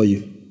something for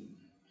you.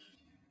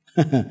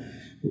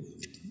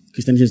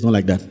 Christianity is not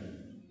like that.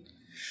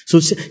 So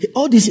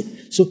all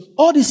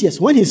these years,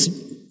 when his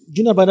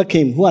junior brother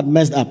came who had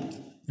messed up,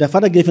 the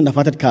father gave him the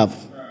fatted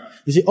calf.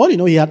 You see, all you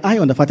know, he had eye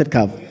on the fatted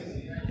calf.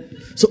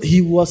 So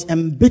he was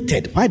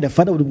embittered why the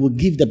father would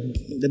give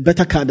the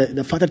better calf,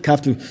 the fatted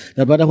calf to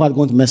the brother who had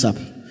gone to mess up.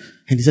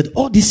 And he said,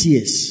 all these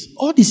years,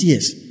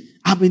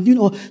 I've been doing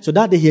all. So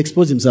that day he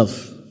exposed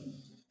himself.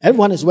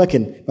 Everyone is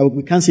working, but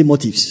we can't see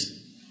motives.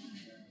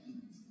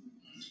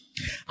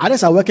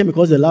 Others are working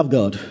because they love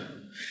God.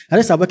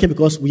 Others are working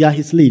because we are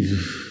his slave.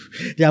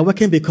 They are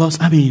working because,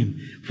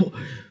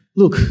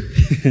 look,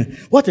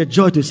 what a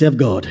joy to serve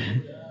God.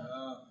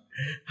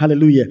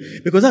 Hallelujah.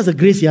 Because that's the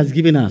grace he has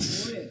given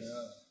us.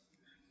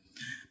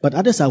 But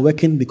others are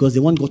working because they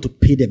want God to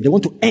pay them. They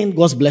want to earn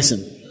God's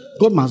blessing.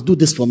 God must do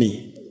this for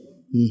me.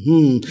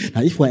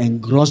 Now, if we're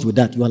engrossed with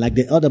that, you are like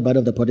the elder brother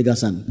of the prodigal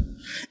son.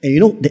 And you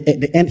know,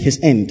 his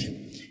end,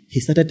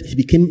 he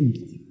became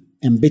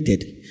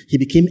embittered. He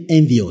became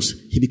envious.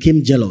 He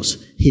became jealous.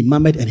 He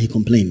murmured and he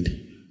complained.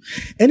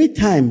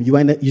 Anytime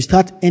you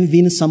start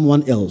envying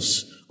someone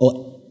else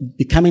or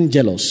becoming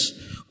jealous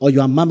or you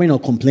are murmuring or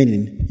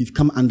complaining, you've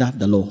come under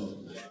the law.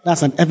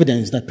 That's an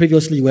evidence that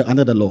previously you were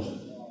under the law.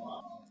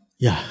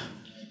 Yeah.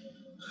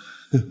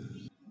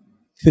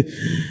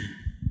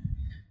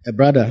 A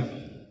brother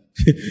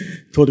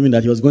told me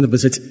that he was going to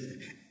visit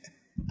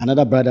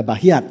another brother, but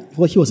he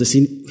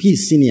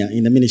is senior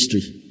in the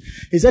ministry.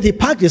 He said he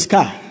parked his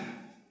car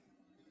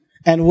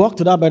and walked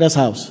to that brother's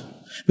house.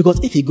 Because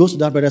if he goes to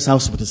that brother's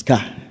house with his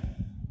car,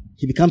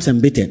 he becomes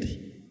embittered.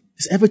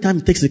 Every time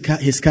he takes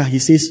his car, he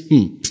says,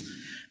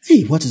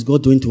 hey, what is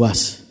God doing to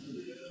us?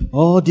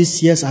 All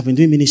these years I've been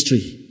doing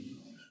ministry.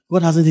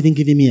 God hasn't even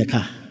given me a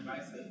car.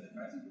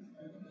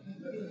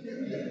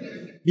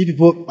 You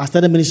people are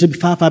starting ministry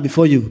far, far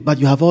before you, but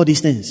you have all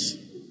these things.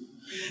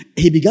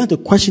 He began to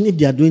question if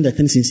they are doing the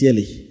thing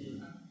sincerely.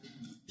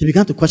 He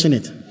began to question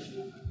it.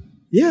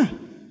 Yeah.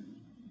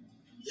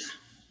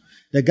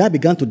 The guy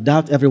began to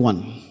doubt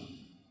everyone.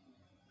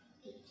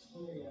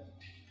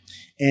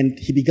 And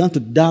he began to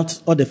doubt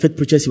all the faith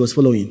preachers he was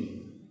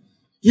following.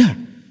 Yeah.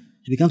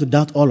 He began to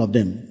doubt all of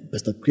them.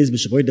 Pastor Chris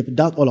Bishop, he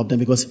doubt all of them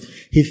because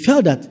he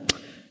felt that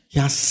he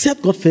has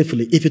served God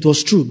faithfully. If it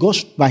was true, God,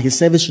 by his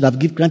service, should have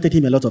granted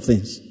him a lot of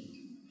things.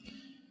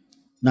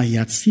 Now he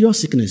had serious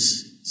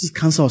sickness. This is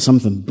cancer or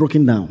something,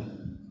 broken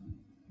down.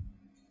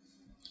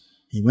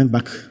 He went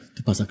back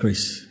to Pastor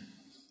Chris.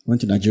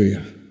 Went to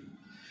Nigeria.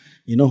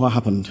 You know what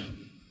happened?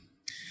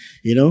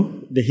 You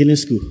know, the healing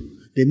school.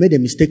 They made a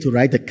mistake to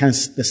write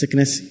the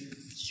sickness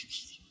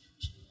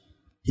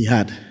he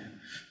had.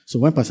 So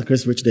when Pastor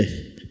Chris reached there,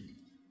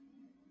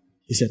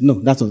 he said,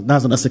 no, that's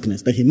not a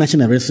sickness. Then he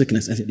mentioned a real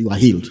sickness and said, you are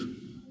healed.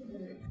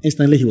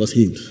 Instantly he was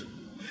healed.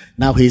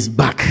 Now he's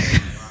back.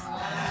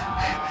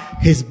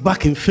 He's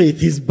back in faith.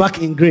 He's back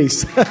in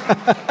grace.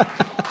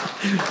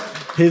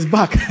 He's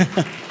back.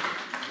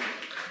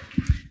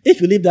 If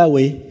you live that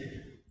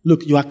way,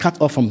 look, you are cut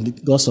off from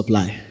God's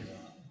supply.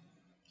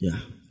 Yeah.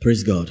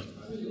 Praise God.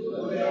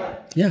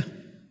 Yeah.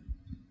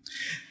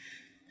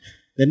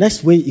 The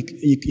next way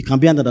you can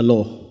be under the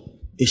law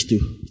is to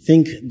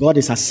think God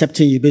is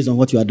accepting you based on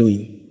what you are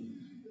doing.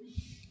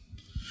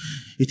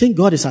 You think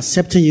God is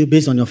accepting you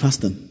based on your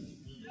fasting?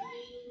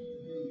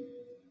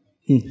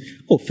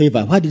 Oh,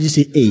 favor. Why did you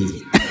say A?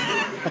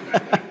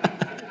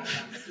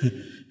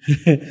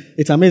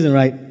 It's amazing,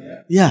 right?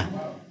 Yeah.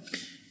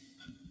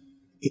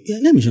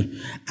 Let me show you.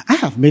 I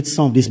have made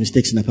some of these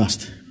mistakes in the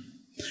past.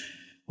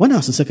 When I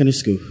was in secondary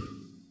school,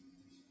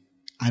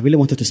 I really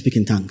wanted to speak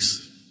in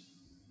tongues.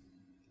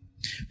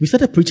 We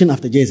started preaching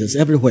after Jesus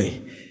everywhere.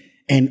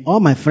 And all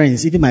my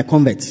friends, even my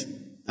converts,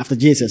 after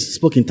Jesus,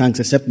 spoke in tongues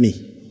except me.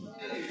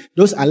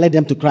 Those I led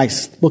them to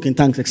Christ spoke in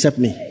tongues except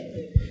me.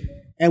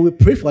 And we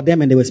prayed for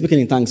them and they were speaking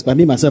in tongues. But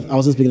me, myself, I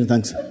wasn't speaking in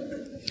tongues.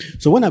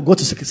 So when I got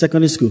to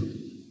secondary school,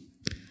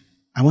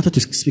 I wanted to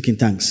speak in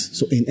tongues.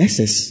 So in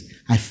essence,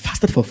 I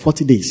fasted for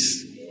 40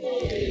 days.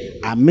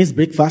 I missed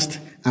breakfast,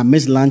 I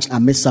missed lunch, I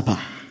missed supper.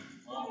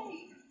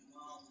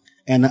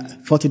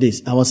 And 40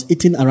 days, I was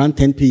eating around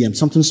 10 p.m.,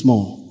 something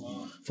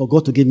small, for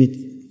God to give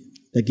me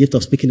the gift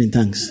of speaking in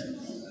tongues.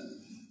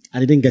 I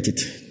didn't get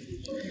it.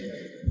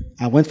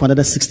 I went for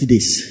another 60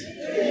 days.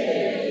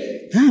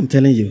 I'm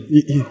telling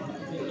you.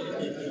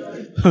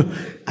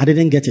 I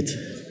didn't get it.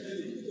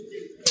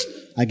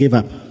 I gave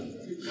up.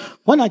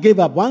 When I gave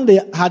up, one day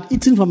I had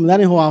eaten from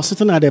learning hall. I was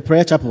sitting at the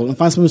prayer chapel in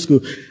Fancy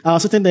School. I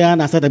was sitting there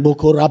and I started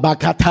Boko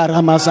Rabakata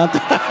Ramasanta.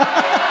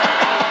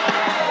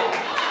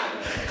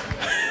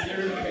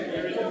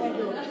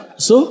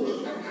 So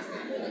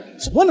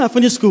when I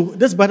finished school,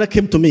 this brother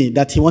came to me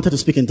that he wanted to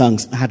speak in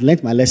tongues. I had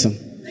learned my lesson.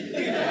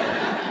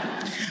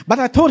 But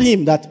I told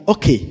him that,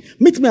 okay,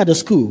 meet me at the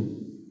school.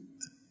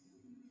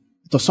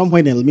 It was somewhere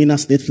in Elmina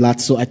State Flat.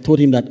 So I told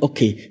him that,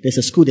 okay, there's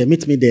a school there.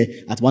 Meet me there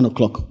at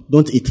 1:00.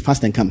 Don't eat,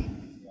 fast and come.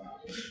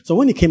 So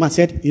when he came, I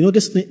said, you know,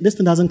 this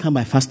thing doesn't come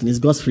by fasting. It's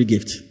God's free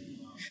gift.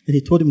 Then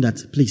he told him that,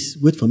 please,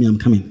 wait for me, I'm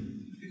coming.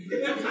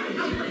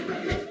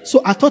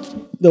 So I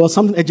thought there was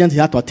something urgent he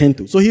had to attend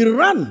to. So he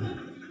ran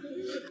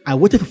I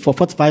waited for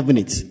 45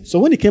 minutes. So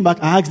when he came back,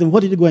 I asked him,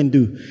 what did you go and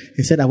do?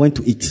 He said, I went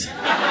to eat.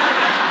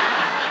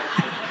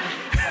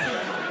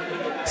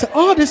 So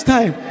all this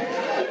time,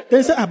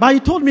 they said, but you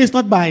told me it's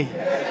not by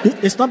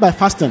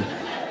fasting.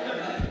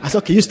 I said,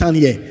 okay, you stand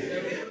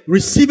here.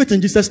 Receive it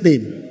in Jesus'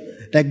 name.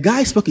 The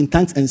guy spoke in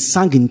tongues and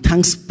sang in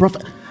tongues.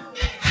 Prophet.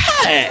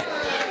 Hey!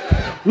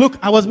 Look,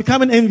 I was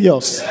becoming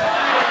envious.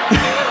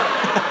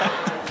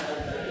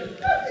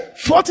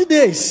 40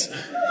 days.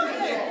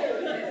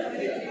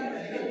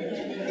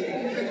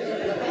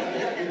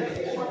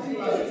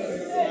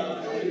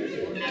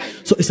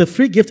 So it's a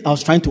free gift I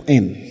was trying to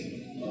earn.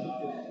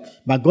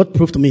 But God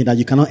proved to me that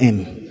you cannot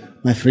earn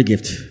my free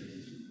gift.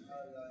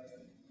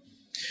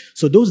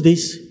 So those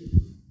days,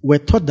 we're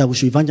taught that we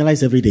should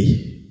evangelize every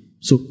day.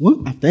 So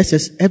after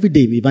SS, every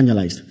day we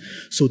evangelized.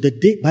 So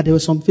but there were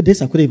some few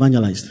days I couldn't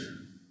evangelize.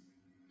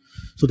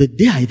 So the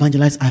day I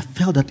evangelized, I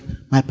felt that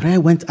my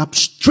prayer went up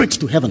straight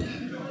to heaven,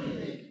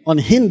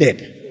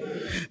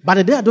 unhindered. But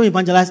the day I don't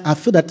evangelize, I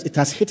feel that it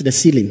has hit the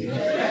ceiling.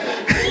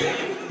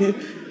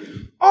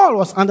 All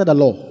was under the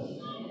law.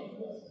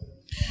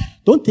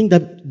 Don't think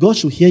that God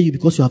should hear you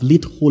because you have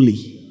lived holy.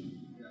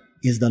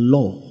 It's the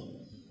law.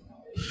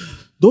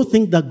 Don't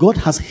think that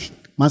God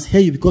must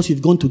hear you because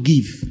you've gone to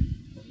give.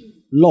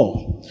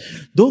 Law.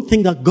 Don't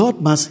think that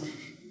God must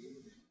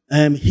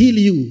heal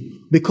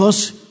you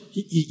because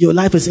your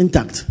life is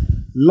intact.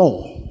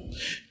 Law.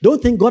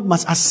 Don't think God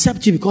must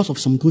accept you because of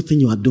some good thing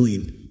you are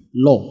doing.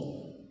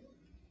 Law.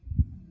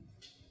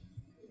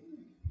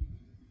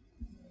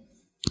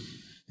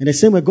 In the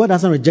same way, God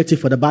doesn't reject you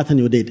for the bad thing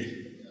you did.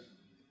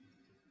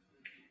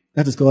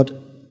 That is called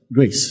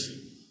grace.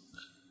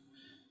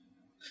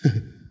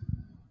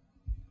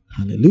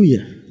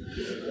 Hallelujah.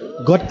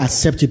 God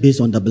accepts you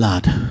based on the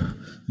blood.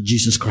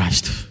 Jesus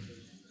Christ.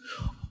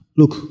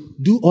 Look,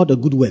 do all the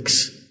good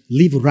works.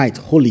 Live right,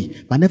 holy.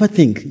 But never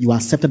think you are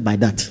accepted by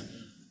that.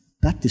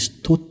 That is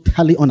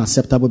totally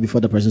unacceptable before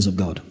the presence of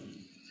God.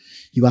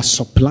 You are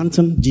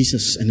supplanting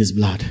Jesus and his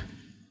blood.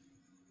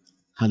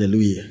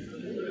 Hallelujah.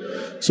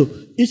 So,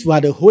 if you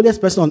are the holiest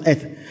person on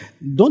earth,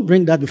 don't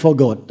bring that before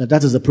God,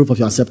 that is the proof of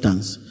your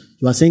acceptance.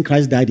 You are saying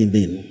Christ died in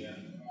vain.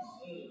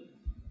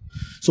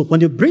 So,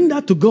 when you bring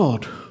that to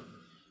God,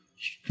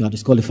 you are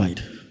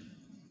disqualified.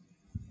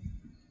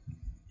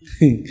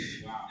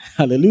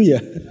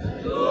 Hallelujah.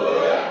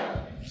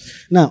 Hallelujah.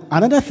 Now,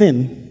 another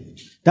thing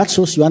that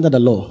shows you under the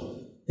law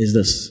is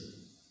this.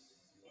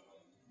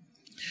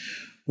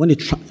 When you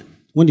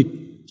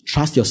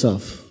trust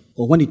yourself,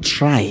 or when you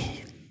try,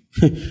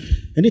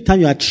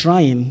 anytime you are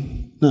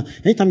trying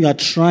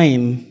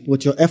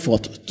with your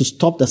effort to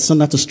stop the sin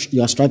that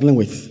you are struggling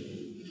with,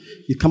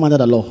 you come under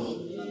the law.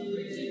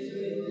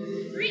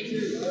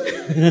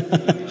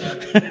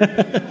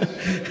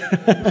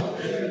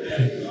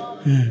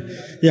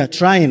 Yeah,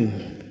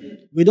 trying.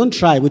 We don't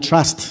try, we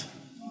trust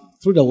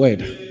through the word.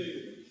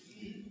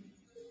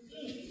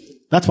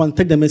 That one,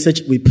 take the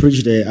message we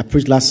preached there. I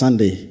preached last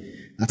Sunday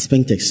at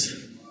Spintex.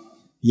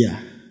 Yeah.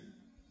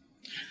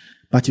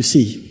 But you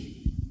see,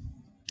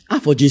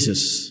 for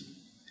Jesus,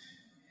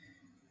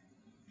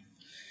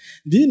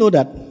 do you know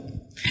that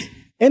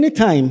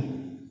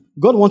anytime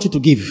God wants you to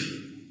give,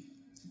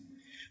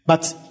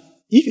 but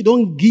if you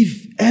don't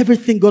give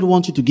everything God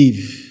wants you to give,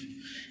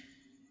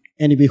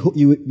 and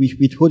you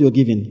withhold your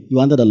giving,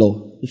 you're under the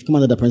law. You've come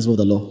under the principle of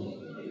the law.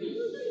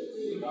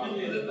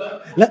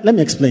 Let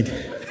me explain.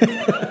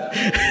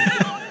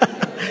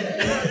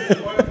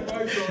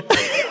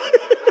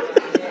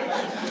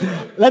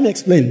 Let me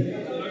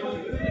explain.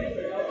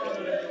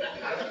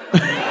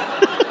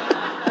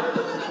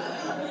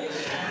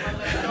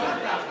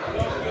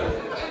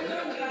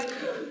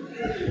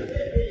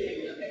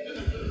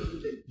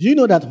 Do you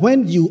know that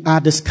when you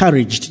are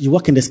discouraged, you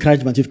walk in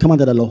discouragement, you've come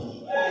under the law?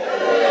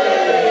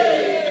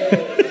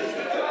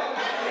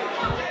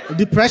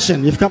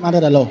 Depression, you've come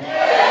under the law.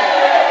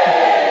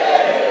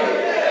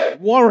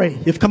 Worry,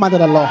 you've come under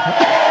the law.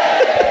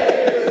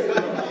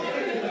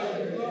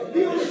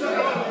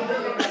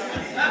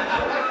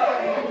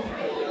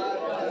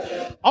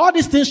 All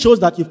these things shows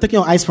that you've taken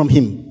your eyes from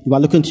him. You are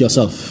looking to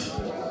yourself.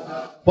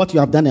 What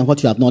you have done and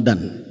what you have not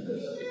done.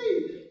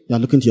 You are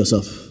looking to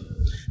yourself.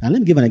 And let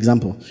me give an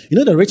example. You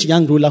know the rich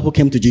young ruler who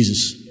came to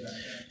Jesus?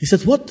 He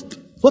said,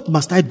 what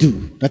must I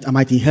do that I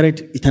might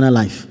inherit eternal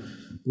life?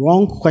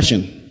 Wrong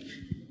question.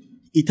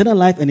 Eternal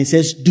life, and he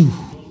says, do.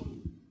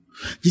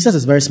 Jesus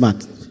is very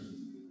smart.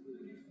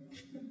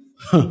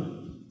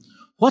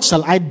 What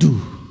shall I do?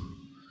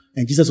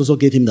 And Jesus also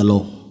gave him the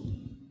law.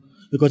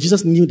 Because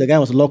Jesus knew the guy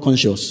was law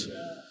conscious.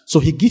 So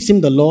he gives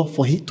him the law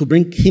to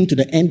bring him to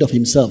the end of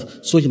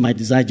himself so he might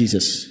desire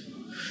Jesus.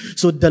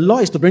 So the law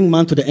is to bring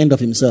man to the end of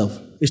himself.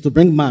 It's to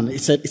bring man.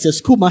 It's a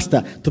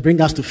schoolmaster to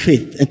bring us to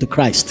faith and to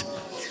Christ.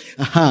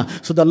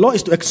 So the law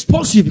is to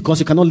expose you because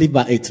you cannot live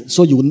by it.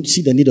 So you will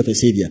see the need of a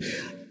savior.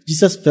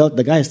 Jesus felt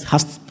the guy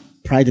has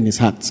pride in his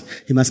heart.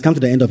 He must come to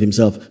the end of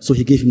himself. So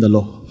he gave him the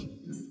law.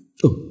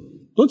 Oh,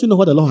 don't you know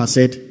what the law has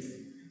said?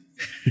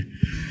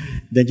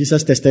 Then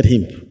Jesus tested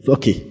him.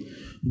 Okay.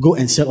 Go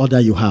and sell all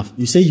that you have.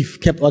 You say you've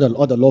kept all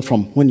the law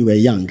from when you were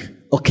young.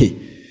 Okay.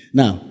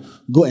 Now,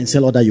 go and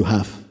sell all that you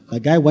have. The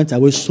guy went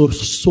away so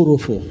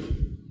sorrowful,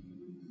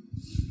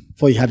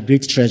 for he had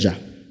great treasure.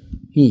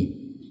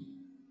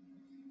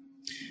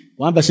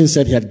 One version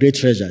said he had great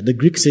treasure. The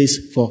Greek says,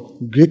 for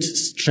great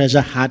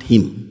treasure had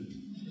him.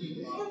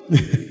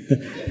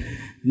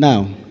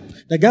 Now,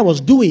 the guy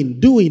was doing.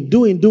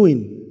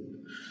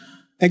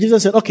 And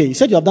Jesus said, okay, you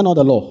said you have done all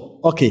the law.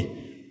 Okay.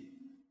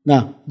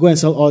 Now, go and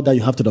sell all that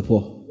you have to the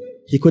poor.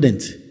 He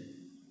couldn't.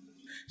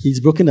 He's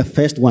broken the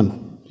first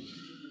one.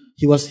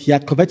 He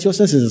had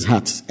covetousness in his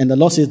heart. And the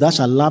Lord says, thou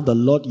shalt love the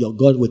Lord your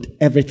God with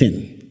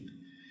everything.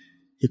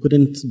 He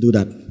couldn't do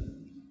that.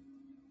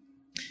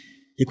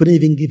 He couldn't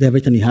even give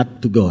everything he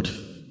had to God.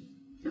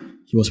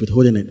 He was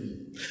withholding it.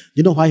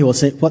 You know why he was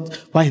saying,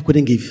 why he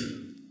couldn't give?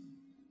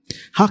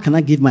 How can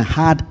I give my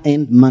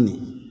hard-earned money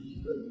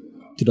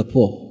to the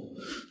poor?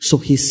 So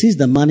he sees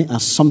the money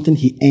as something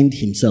he earned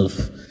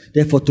himself.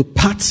 Therefore, to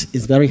part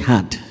is very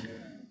hard.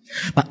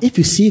 But if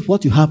you see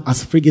what you have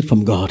as free gift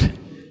from God,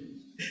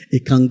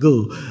 it can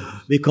go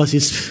because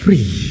it's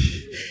free.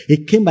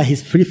 It came by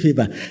his free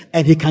favor,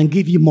 and he can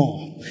give you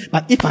more.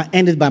 But if I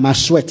earn it by my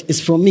sweat, it's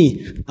from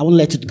me. I won't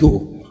let it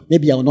go.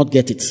 Maybe I will not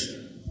get it.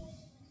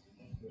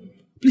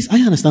 Please, I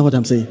understand what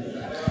I'm saying.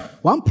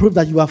 One proof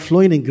that you are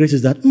flowing in grace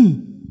is that,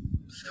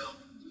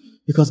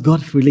 because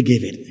God freely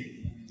gave it.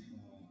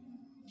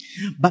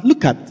 But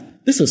look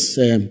at, this is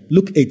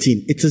Luke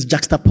 18. It is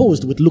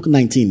juxtaposed with Luke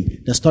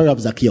 19, the story of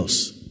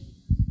Zacchaeus.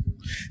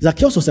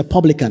 Zacchaeus was a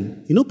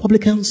publican. You know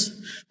publicans?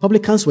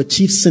 Publicans were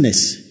chief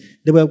sinners.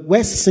 They were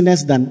worse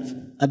sinners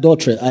than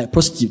adultery,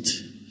 prostitute.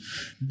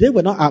 They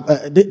were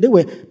not. They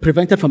were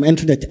prevented from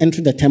entering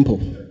the temple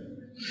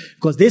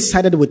because they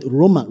sided with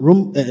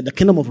the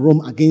kingdom of Rome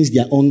against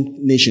their own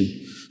nation.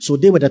 So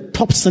they were the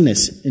top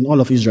sinners in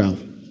all of Israel.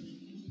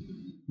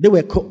 They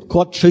were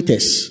called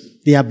traitors.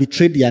 They have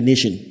betrayed their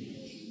nation.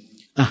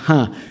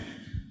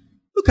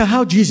 Look at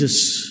how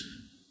Jesus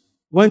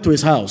went to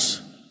his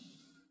house.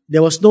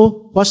 There was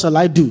no, what shall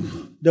I do?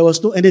 There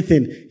was no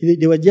anything.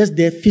 They were just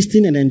there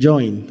feasting and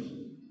enjoying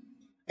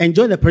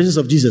the presence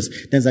of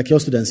Jesus. Then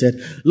Zacchaeus stood and said,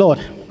 Lord,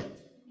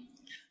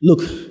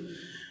 look,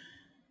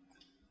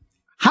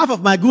 half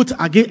of my goods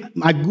I gave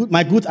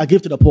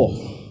to the poor.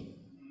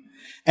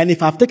 And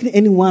if I've taken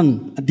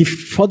anyone,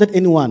 defrauded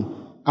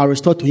anyone, I'll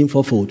restore to him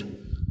fourfold.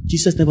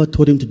 Jesus never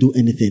told him to do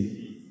anything.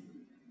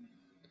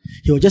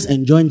 He was just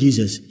enjoying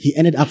Jesus. He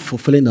ended up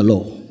fulfilling the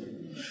law.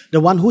 The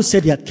one who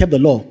said he had kept the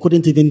law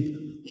couldn't even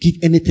give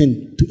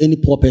anything to any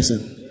poor person.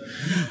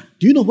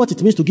 Do you know what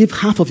it means to give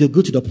half of your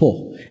good to the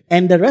poor?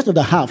 And the rest of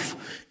the half,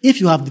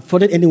 if you have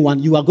defrauded anyone,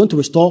 you are going to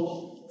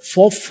restore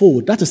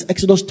fourfold. That is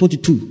Exodus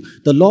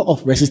 22, the law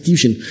of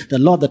restitution, the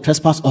law of the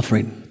trespass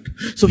offering.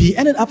 So he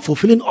ended up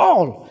fulfilling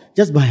all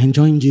just by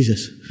enjoying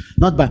Jesus.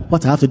 Not by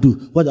what I have to do,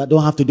 what I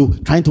don't have to do,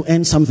 trying to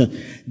earn something.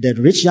 The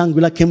rich young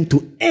ruler came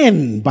to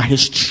earn by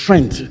his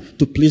strength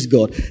to please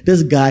God.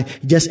 This guy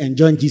just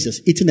enjoying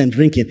Jesus, eating and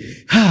drinking.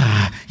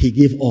 He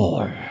gave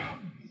all.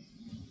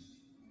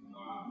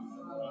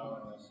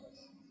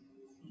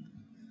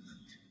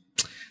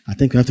 I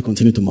think we have to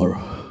continue tomorrow.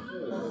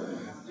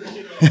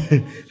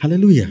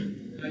 Hallelujah.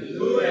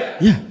 Hallelujah.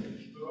 Yeah.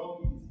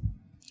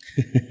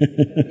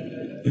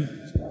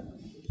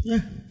 Yeah.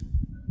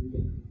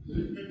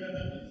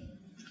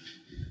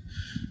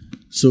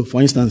 So,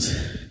 for instance,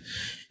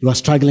 you are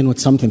struggling with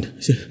something.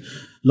 You say,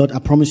 Lord, I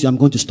promise you I'm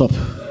going to stop.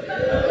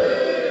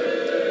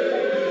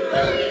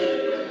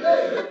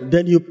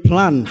 Then you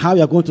plan how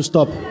you are going to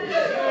stop.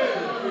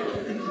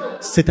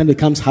 Satan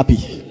becomes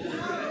happy.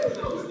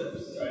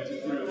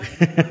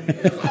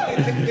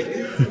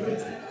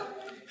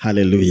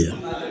 Hallelujah.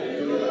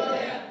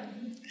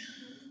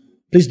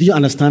 Please, do you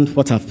understand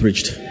what I've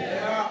preached?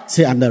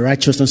 Say, I'm the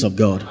righteousness of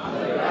God.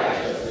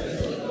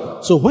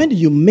 So when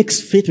you mix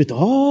faith with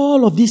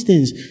all of these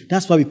things,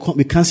 that's why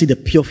we can't see the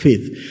pure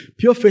faith.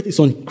 Pure faith is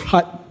on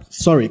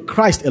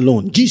Christ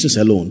alone, Jesus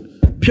alone.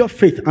 Pure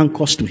faith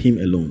anchors to him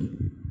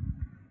alone.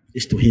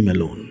 It's to him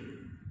alone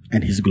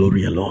and his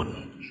glory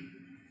alone.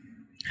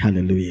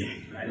 Hallelujah.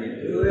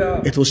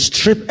 Hallelujah. It will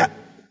strip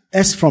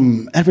us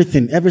from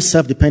everything, every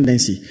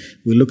self-dependency.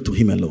 We look to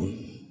him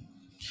alone.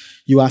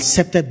 You are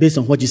accepted based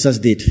on what Jesus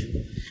did.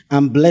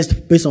 I'm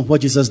blessed based on what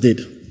Jesus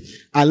did.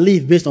 I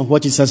live based on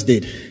what Jesus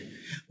did.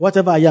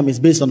 Whatever I am is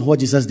based on what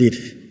Jesus did.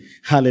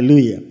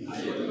 Hallelujah.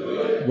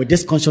 Hallelujah. With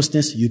this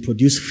consciousness, you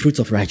produce fruits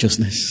of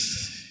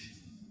righteousness.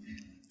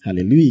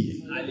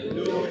 Hallelujah.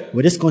 Hallelujah.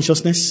 With this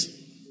consciousness.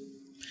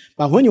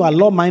 But when you are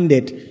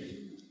law-minded,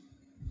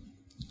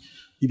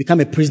 you become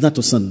a prisoner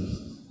to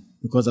sin.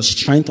 Because the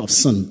strength of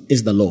sin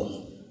is the law.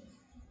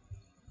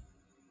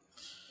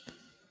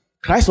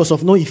 Christ was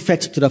of no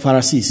effect to the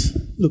Pharisees.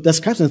 Look, the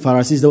scribes and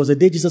Pharisees, there was a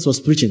day Jesus was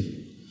preaching.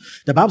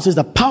 The Bible says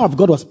the power of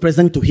God was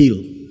present to heal.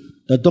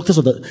 The doctors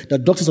of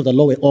the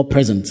law were all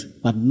present,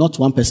 but not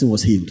one person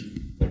was healed.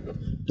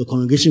 The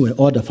congregation were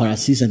all the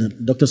Pharisees and the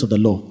doctors of the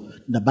law.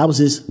 The Bible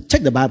says,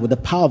 check the Bible, the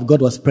power of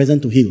God was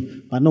present to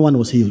heal, but no one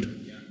was healed.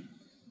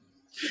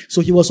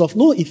 So he was of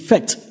no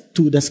effect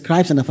to the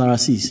scribes and the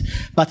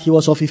Pharisees, but he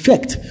was of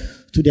effect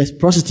to the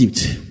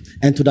prostitute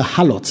and to the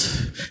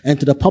harlot and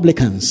to the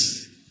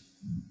publicans.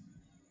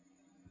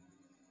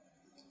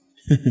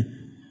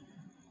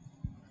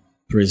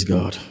 Praise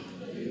God.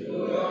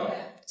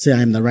 Say,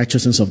 I am the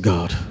righteousness of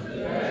God.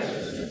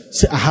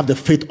 Say, I have the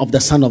faith of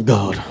the Son of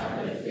God.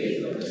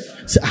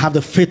 Say, I have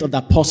the faith of the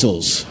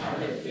apostles.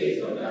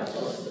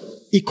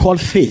 Equal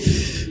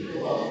faith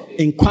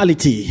in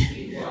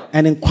quality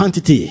and in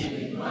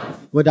quantity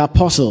with the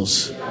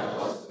apostles.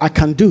 I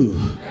can do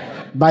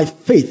by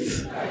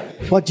faith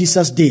what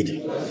Jesus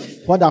did,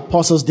 what the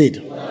apostles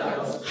did.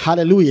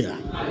 Hallelujah.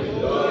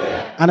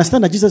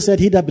 Understand that Jesus said,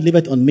 he that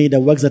believeth on me, the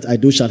works that I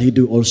do shall he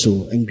do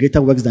also, and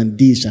greater works than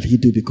these shall he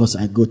do, because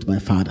I go to my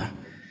Father.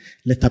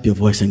 Lift up your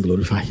voice and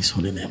glorify his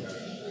holy name.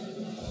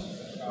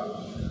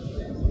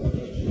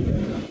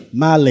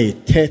 Male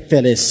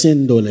tefele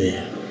sindole.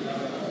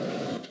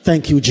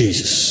 Thank you,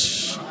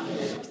 Jesus.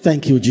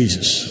 Thank you,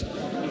 Jesus.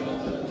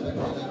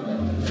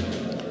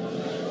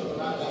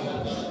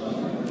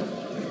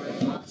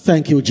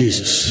 Thank you,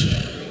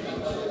 Jesus.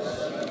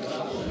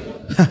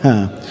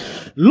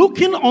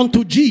 Looking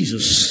unto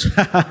Jesus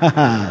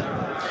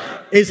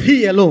is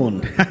he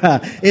alone.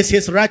 Is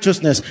his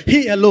righteousness.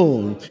 He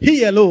alone.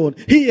 He alone.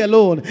 He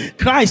alone.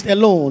 Christ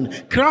alone.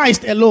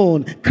 Christ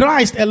alone.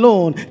 Christ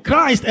alone.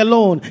 Christ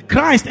alone.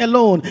 Christ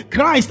alone.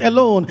 Christ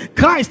alone.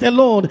 Christ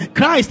alone.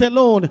 Christ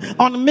alone.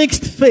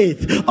 Unmixed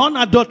faith.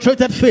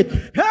 Unadulterated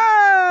faith.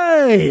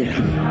 Hey!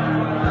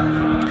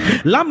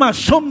 Lama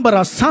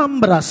sombra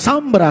sambra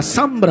sambra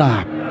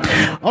sambra.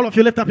 All of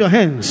you lift up your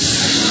hands.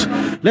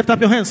 Lift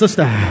up your hands,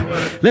 sister.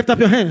 Lift up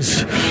your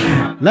hands.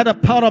 Let the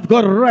power of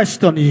God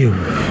rest on you.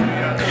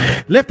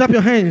 Lift up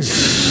your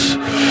hands.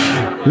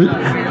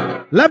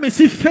 Let me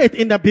see faith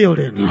in the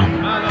building.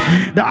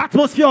 The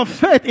atmosphere of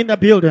faith in the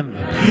building.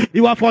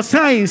 You are for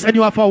signs and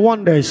you are for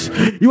wonders.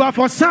 You are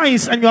for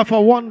signs and you are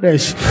for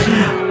wonders.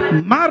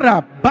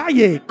 Mara,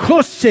 Baye,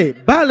 Kose,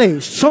 Bale,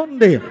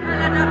 Sunday.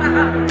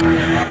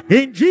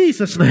 In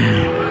Jesus'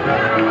 name.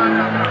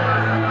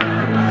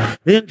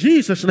 In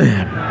Jesus'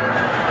 name.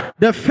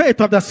 The faith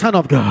of the Son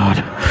of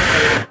God.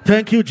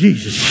 Thank you,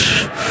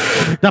 Jesus.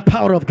 The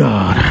power of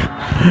God.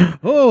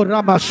 Oh,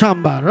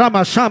 Ramashamba,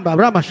 Ramashamba,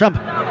 Ramashamba.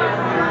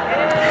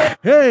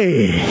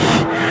 Hey,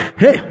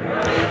 hey.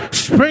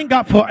 Spring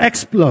up for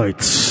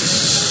exploits.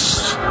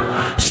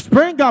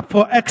 Spring up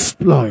for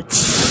exploits.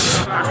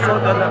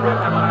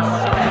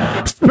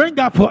 Spring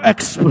up for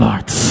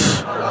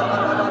exploits.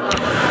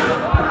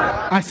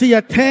 I see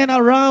a turn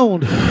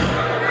around.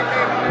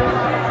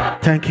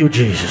 Thank you,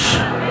 Jesus.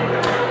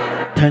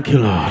 Thank you,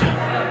 Lord.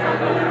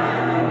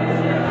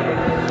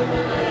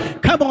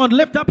 Come on,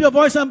 lift up your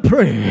voice and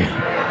pray.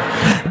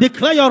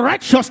 Declare your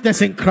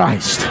righteousness in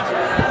Christ.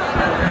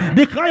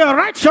 Declare your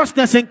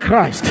righteousness in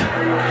Christ.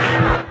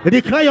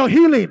 Declare your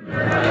healing,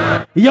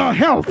 your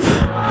health,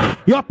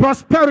 your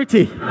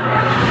prosperity.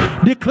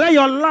 Declare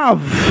your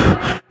love.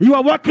 You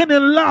are walking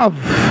in love.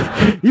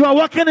 You are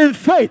walking in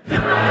faith.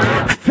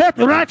 Faith,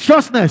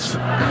 righteousness.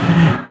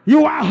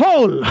 You are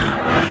whole.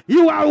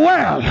 You are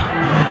well.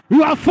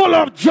 You are full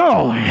of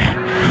joy.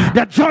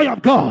 The joy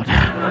of God.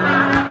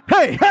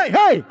 Hey, hey,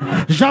 hey.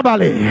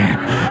 Jabale.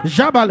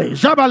 Jabale.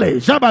 Jabale.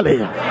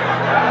 Jabale.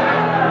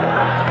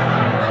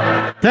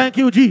 Thank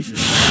you,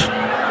 Jesus.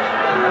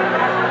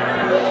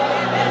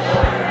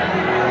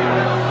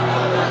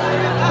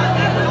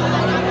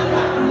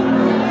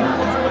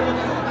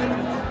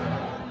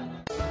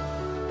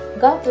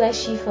 God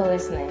bless you for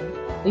listening.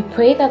 We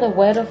pray that the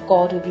word of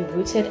God will be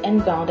rooted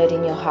and grounded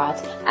in your heart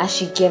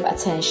as you give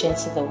attention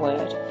to the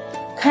word.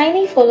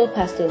 Kindly follow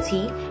Pastor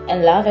T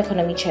and Love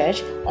Economy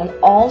Church on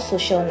all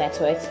social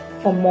networks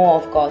for more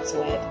of God's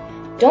word.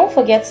 Don't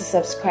forget to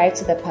subscribe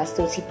to the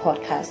Pastor T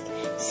podcast.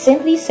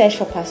 Simply search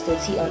for Pastor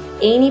T on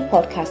any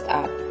podcast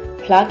app,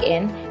 plug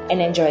in,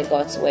 and enjoy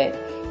God's word.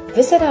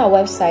 Visit our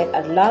website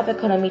at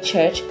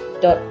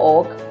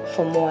loveeconomychurch.org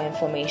for more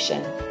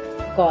information.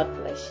 God bless.